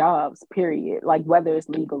at jobs, period. Like, whether it's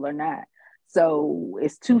legal or not. So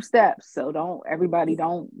it's 2 steps. So don't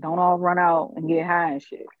all run out and get high and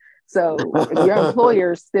shit. So if your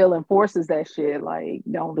employer still enforces that shit, like,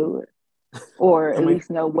 don't do it. Or at least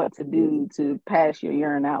know what to do to pass your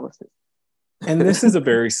urinalysis. And this is a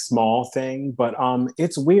very small thing, but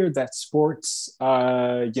it's weird that sports,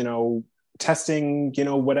 testing,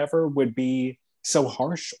 whatever would be so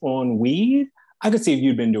harsh on weed. I could see if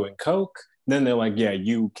you'd been doing coke, then they're like, yeah,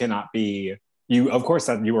 you cannot be. Of course,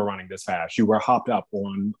 that you were running this fast. You were hopped up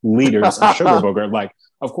on liters of sugar booger, like,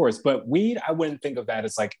 of course. But weed, I wouldn't think of that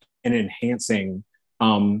as like an enhancing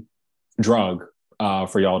drug.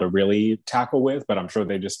 For y'all to really tackle with, but I'm sure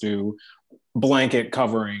they just do blanket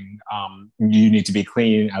covering. You need to be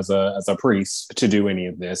clean as a priest to do any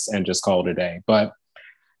of this, and just call it a day. But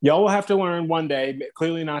y'all will have to learn one day.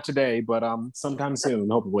 Clearly not today, but sometime soon,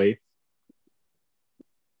 hopefully.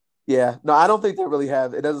 Yeah, no, I don't think they really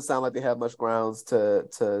have. It doesn't sound like they have much grounds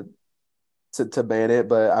to ban it.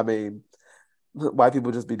 But I mean, white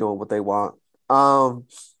people just be doing what they want.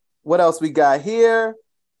 What else we got here?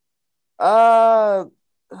 What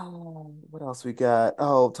else we got?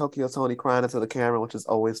 Oh, Tokyo Tony crying into the camera, which is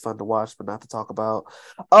always fun to watch, but not to talk about.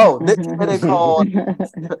 Oh, Nick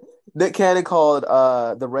Cannon called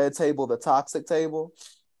the red table the toxic table.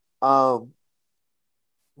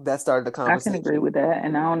 That started the conversation. I can agree with that,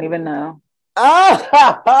 and I don't even know.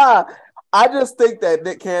 I just think that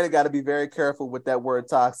Nick Cannon got to be very careful with that word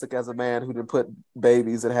toxic as a man who did put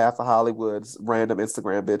babies in half of Hollywood's random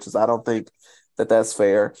Instagram bitches. I don't think that that's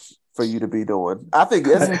fair for you to be doing. I think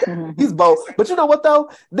he's both. But you know what though?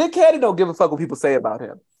 Nick Cannon don't give a fuck what people say about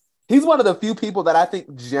him. He's one of the few people that I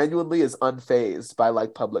think genuinely is unfazed by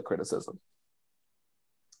like public criticism.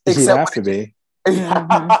 He'd have to be.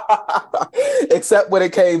 Except when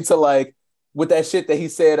it came to like with that shit that he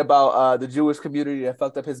said about the Jewish community that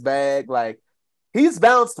fucked up his bag, like he's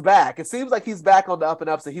bounced back. It seems like he's back on the up and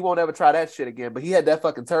up, so he won't ever try that shit again. But he had that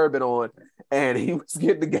fucking turban on, and he was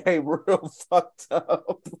getting the game real fucked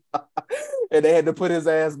up. And they had to put his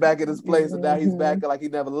ass back in his place, and now he's back like he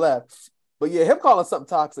never left. But yeah, him calling something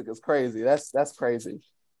toxic is crazy. That's crazy.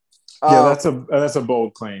 Yeah, that's a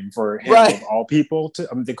bold claim for him of all people.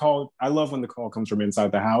 I love when the call comes from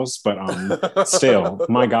inside the house, but still,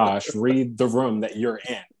 my gosh, read the room that you're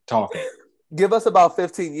in talking. Give us about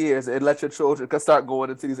 15 years and let your children start going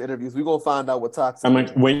into these interviews. We're gonna find out what toxic. I'm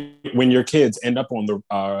like, when your kids end up on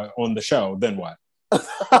the show, then what? We're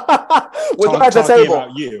at the table.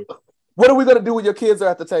 About you. What are we gonna do when your kids are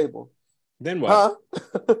at the table? Then what? Huh?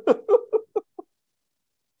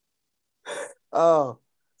 Oh,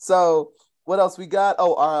 so what else we got?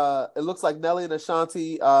 Oh, it looks like Nelly and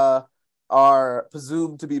Ashanti are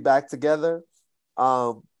presumed to be back together.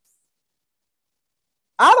 I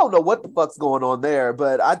don't know what the fuck's going on there,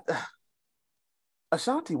 but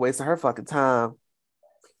Ashanti wasting her fucking time.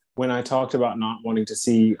 When I talked about not wanting to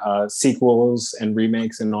see sequels and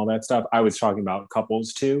remakes and all that stuff, I was talking about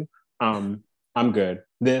couples too. I'm good.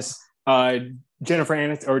 This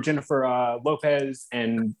Jennifer Lopez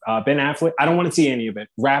and Ben Affleck, I don't want to see any of it.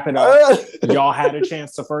 Wrap it up. Y'all had a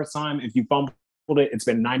chance the first time. If you fumbled it, it's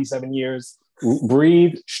been 97 years.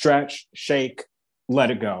 Breathe, stretch, shake. Let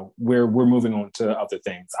it go. We're moving on to other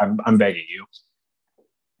things. I'm begging you.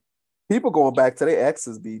 People going back to their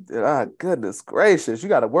exes be goodness gracious. You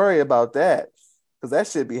got to worry about that because that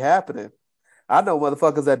shit be happening. I know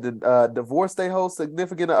motherfuckers that divorced their whole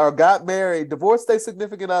significant or got married, divorced their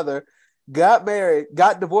significant other, got married,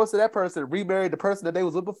 got divorced to that person, remarried the person that they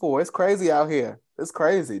was with before. It's crazy out here. It's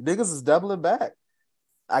crazy. Niggas is doubling back.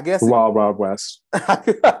 I guess Wild Wild West.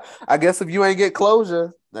 I guess if you ain't get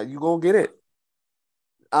closure, now you gonna get it.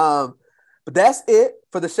 But that's it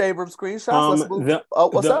for the Shade Room screenshots. Let's move.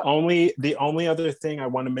 What's up? The only other thing I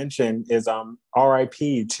want to mention is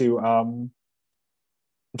R.I.P. to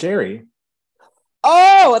Jerry.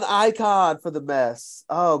 Oh, an icon for the mess.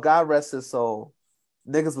 Oh, God rest his soul.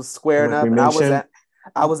 Niggas was squaring up, and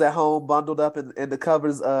I was at home bundled up in the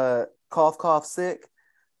covers, cough cough sick,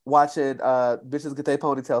 watching bitches get their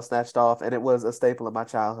ponytail snatched off, and it was a staple of my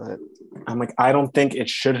childhood. I'm like, I don't think it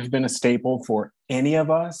should have been a staple for any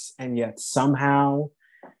of us, and yet somehow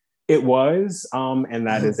it was. And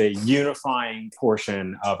that is a unifying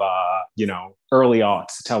portion of early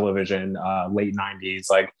aughts television, late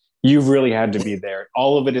 90s. Like, you've really had to be there.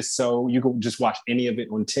 All of it is so, you can just watch any of it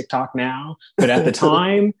on TikTok now. But at the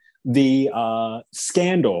time, the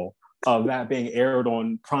scandal of that being aired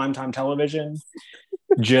on primetime television,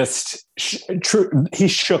 he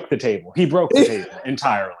shook the table. He broke the table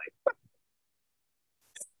entirely.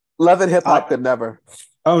 Love and Hip Hop could never.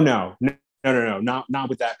 Oh, no. Not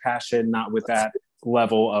with that passion, not with that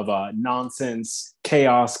level of nonsense,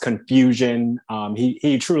 chaos, confusion.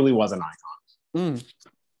 He truly was an icon. Mm.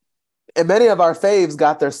 And many of our faves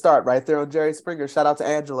got their start right there on Jerry Springer. Shout out to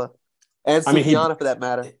Angela and Sufjan for that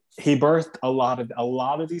matter. He birthed a lot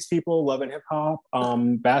of these people. Love and Hip Hop,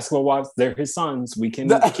 basketball wives. They're his sons. We can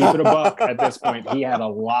keep it a buck at this point. He had a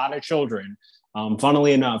lot of children.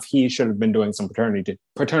 Funnily enough, he should have been doing some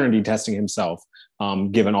paternity testing himself,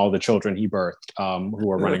 given all the children he birthed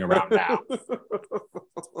who are running around now.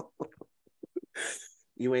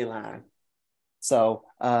 You ain't lying. So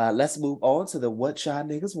let's move on to the What Y'all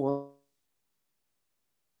Niggas Want.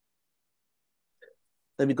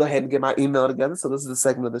 Let me go ahead and get my email together. So this is the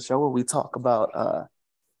segment of the show where we talk about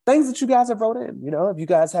things that you guys have wrote in. You know, if you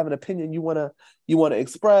guys have an opinion you wanna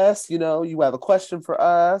express, you know, you have a question for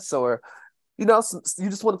us, or you know, you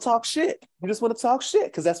just want to talk shit. You just want to talk shit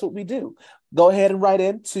because that's what we do. Go ahead and write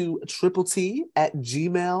in to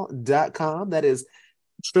triple-T@gmail.com. That is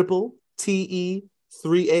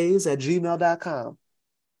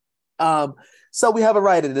triple-T-3A's@gmail.com. So we have a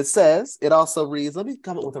write-in. It says, it also reads, let me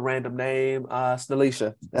come up with a random name.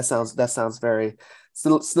 Snalisha. That sounds very.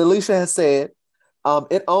 Snalisha has said,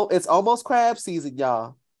 it's almost crab season,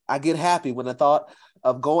 y'all. I get happy when the thought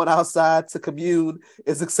of going outside to commune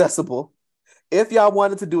is accessible. If y'all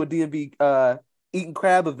wanted to do a D&B eating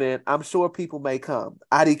crab event, I'm sure people may come.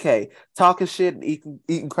 IDK, talking shit and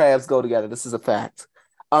eating crabs go together. This is a fact.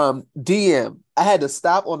 DM, I had to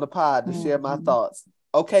stop on the pod to share my thoughts.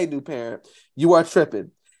 Okay, new parent, you are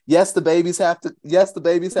tripping. Yes, the babies have to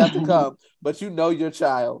come, but you know your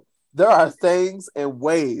child. There are things and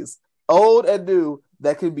ways, old and new,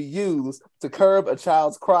 that can be used to curb a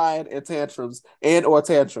child's crying and tantrums or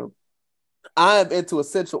tantrum. I am into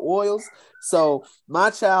essential oils, so my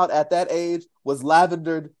child at that age was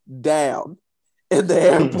lavendered down. In the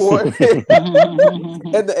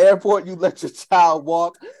airport, you let your child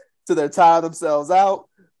walk till they tire themselves out.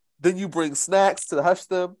 Then you bring snacks to hush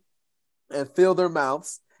them and fill their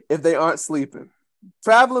mouths if they aren't sleeping.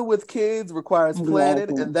 Traveling with kids requires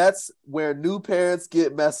planning, and that's where new parents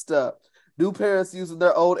get messed up. New parents using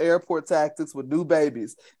their old airport tactics with new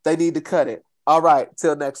babies. They need to cut it. All right,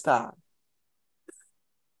 till next time.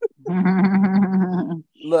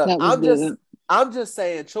 Look, I'm just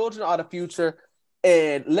saying, children are the future,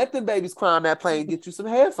 and let them babies cry on that plane. Get you some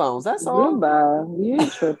headphones. That's all. Goodbye. You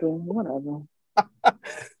ain't tripping. Whatever.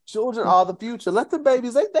 Children are the future. Let the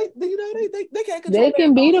babies. They can't control. They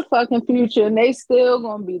can be the fucking future, and they still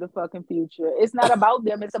gonna be the fucking future. It's not about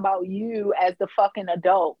them. It's about you as the fucking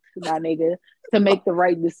adult, my nigga, to make the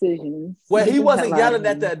right decisions. Well, he wasn't yelling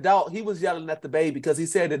at the adult. He was yelling at the baby because he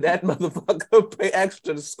said that motherfucker pay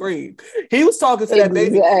extra to scream. He was talking to that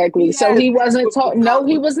baby. Exactly. So he wasn't talking. No,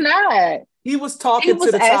 he was not. He was talking to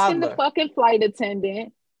the toddler. He was asking the fucking flight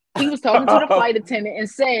attendant. He was talking to the flight attendant and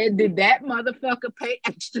said, "Did that motherfucker pay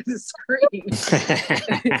extra to scream?"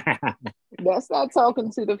 That's not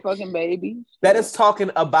talking to the fucking baby. That is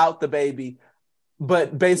talking about the baby,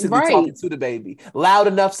 but basically talking to the baby loud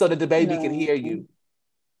enough so that the baby can hear you.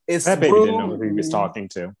 That baby didn't know who he was talking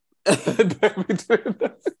to.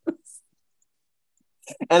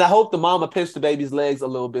 And I hope the mama pinched the baby's legs a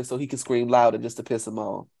little bit so he can scream louder just to piss him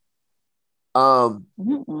off. No,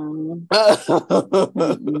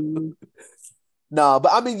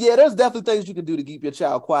 but I mean, yeah, there's definitely things you can do to keep your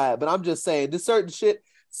child quiet. But I'm just saying, this certain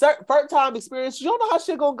first time experience, you don't know how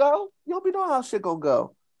shit gonna go. You don't be knowing how shit gonna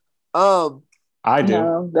go. I do.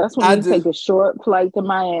 No, that's when you take a short flight to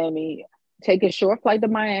Miami. Take a short flight to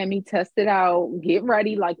Miami, test it out, get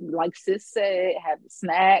ready, like sis said, have the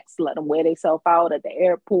snacks, let them wear themselves out at the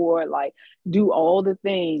airport, like do all the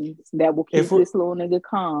things that will keep this little nigga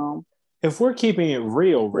calm. If we're keeping it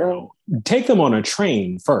real, take them on a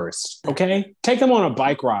train first, okay? Take them on a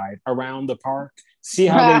bike ride around the park, see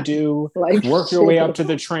how they do, like work your way up to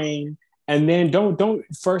the train, and then don't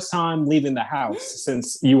first time leaving the house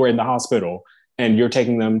since you were in the hospital and you're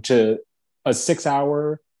taking them to a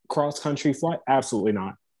 6-hour cross-country flight. Absolutely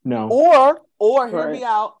not. No. Or hear me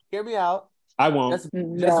out. I won't.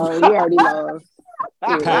 No, you already lost.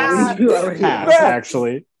 Pass. Pass,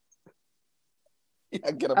 actually.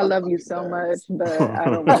 Yeah, I love you so much, but I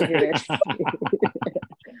don't want to hear that.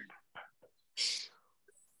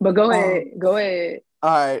 But go ahead. All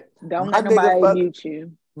right. Don't let nobody mute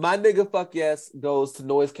you. My nigga fuck yes goes to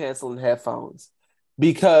noise canceling headphones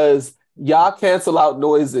because y'all cancel out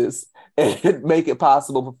noises and make it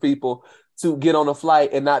possible for people to get on a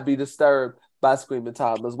flight and not be disturbed by screaming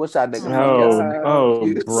toddlers. Which I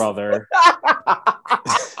nigga brother.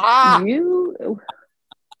 You.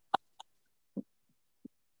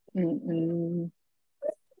 Mm-mm.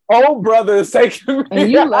 Oh, brother, is taking me.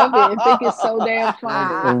 And you love it and think it's so damn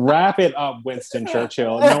funny. Wrap it up, Winston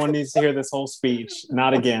Churchill. No one needs to hear this whole speech.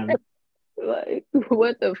 Not again. Like,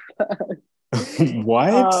 what the fuck? What?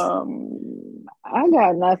 I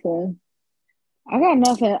got nothing. I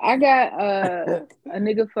got a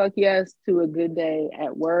nigga fuck yes to a good day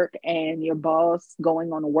at work and your boss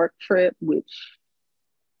going on a work trip, which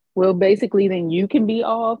will basically then you can be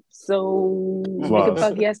off. So nigga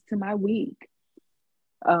fuck yes to my week.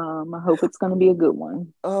 I hope it's gonna be a good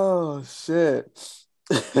one. Oh shit.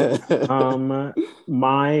 My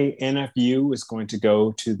NFU is going to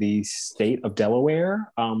go to the state of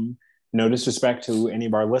Delaware. No disrespect to any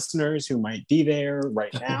of our listeners who might be there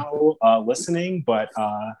right now listening, but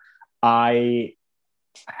I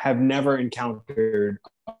have never encountered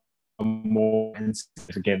a more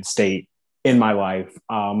insignificant state in my life.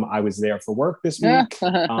 I was there for work this week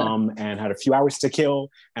and had a few hours to kill.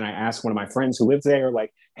 And I asked one of my friends who lives there,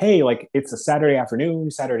 like, hey, like it's a Saturday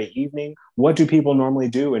afternoon, Saturday evening. What do people normally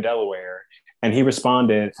do in Delaware? And he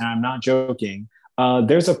responded, and I'm not joking,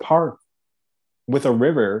 there's a park with a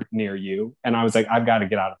river near you. And I was like, I've got to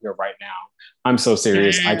get out of here right now. I'm so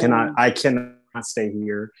serious. I cannot stay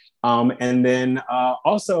here. And then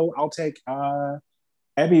also I'll take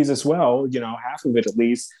Ebby's as well, half of it at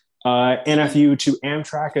least. NFU to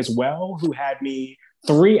Amtrak as well, who had me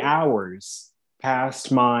 3 hours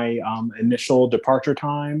past my initial departure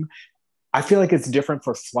time. I feel like it's different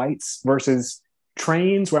for flights versus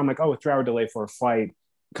trains, where I'm like, oh, a 3-hour delay for a flight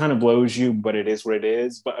kind of blows you, but it is what it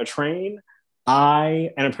is. But a train,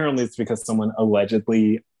 and apparently it's because someone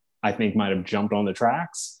allegedly, I think, might have jumped on the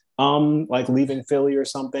tracks, like leaving Philly or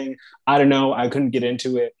something. I don't know. I couldn't get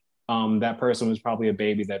into it. That person was probably a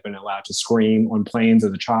baby that had been allowed to scream on planes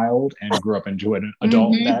as a child and grew up into an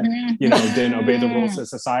adult that, didn't obey the rules of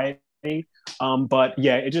society. But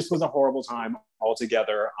yeah, it just was a horrible time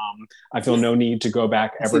altogether. I feel no need to go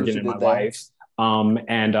back ever again in my life.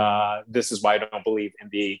 And this is why I don't believe in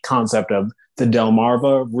the concept of the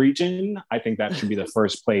Delmarva region. I think that should be the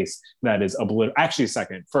first place that is actually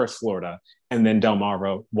second, first Florida, and then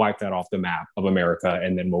Delmarva, wipe that off the map of America,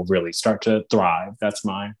 and then we'll really start to thrive. That's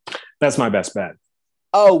my best bet.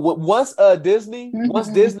 Oh, once Disney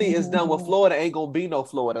is done with Florida, ain't gonna be no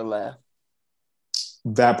Florida left.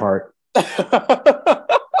 That part.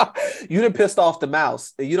 You done pissed off the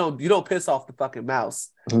mouse. You don't piss off the fucking mouse.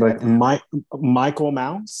 Like Michael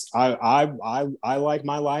Mouse. I like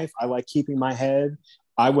my life. I like keeping my head.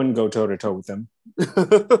 I wouldn't go toe to toe with him.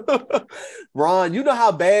 Ron, you know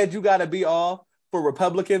how bad you gotta be off for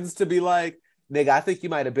Republicans to be like, nigga, I think you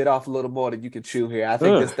might have bit off a little more than you can chew here. I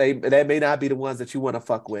think that may not be the ones that you want to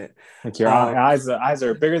fuck with. Like your eyes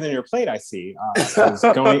are bigger than your plate, I see.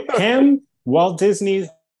 Walt Disney,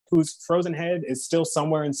 whose frozen head is still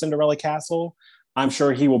somewhere in Cinderella Castle. I'm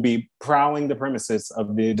sure he will be prowling the premises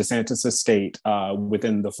of the DeSantis estate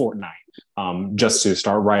within the fortnight, just to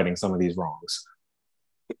start righting some of these wrongs.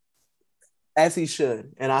 As he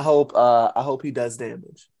should, and I hope he does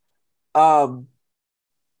damage.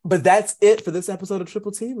 But that's it for this episode of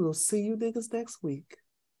Triple T. We'll see you niggas next week.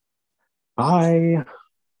 Bye.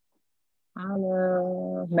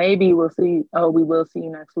 Maybe we'll see. Oh, we will see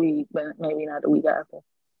you next week, but maybe not the week after.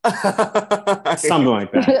 Something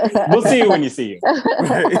like that. We'll see you when you see you.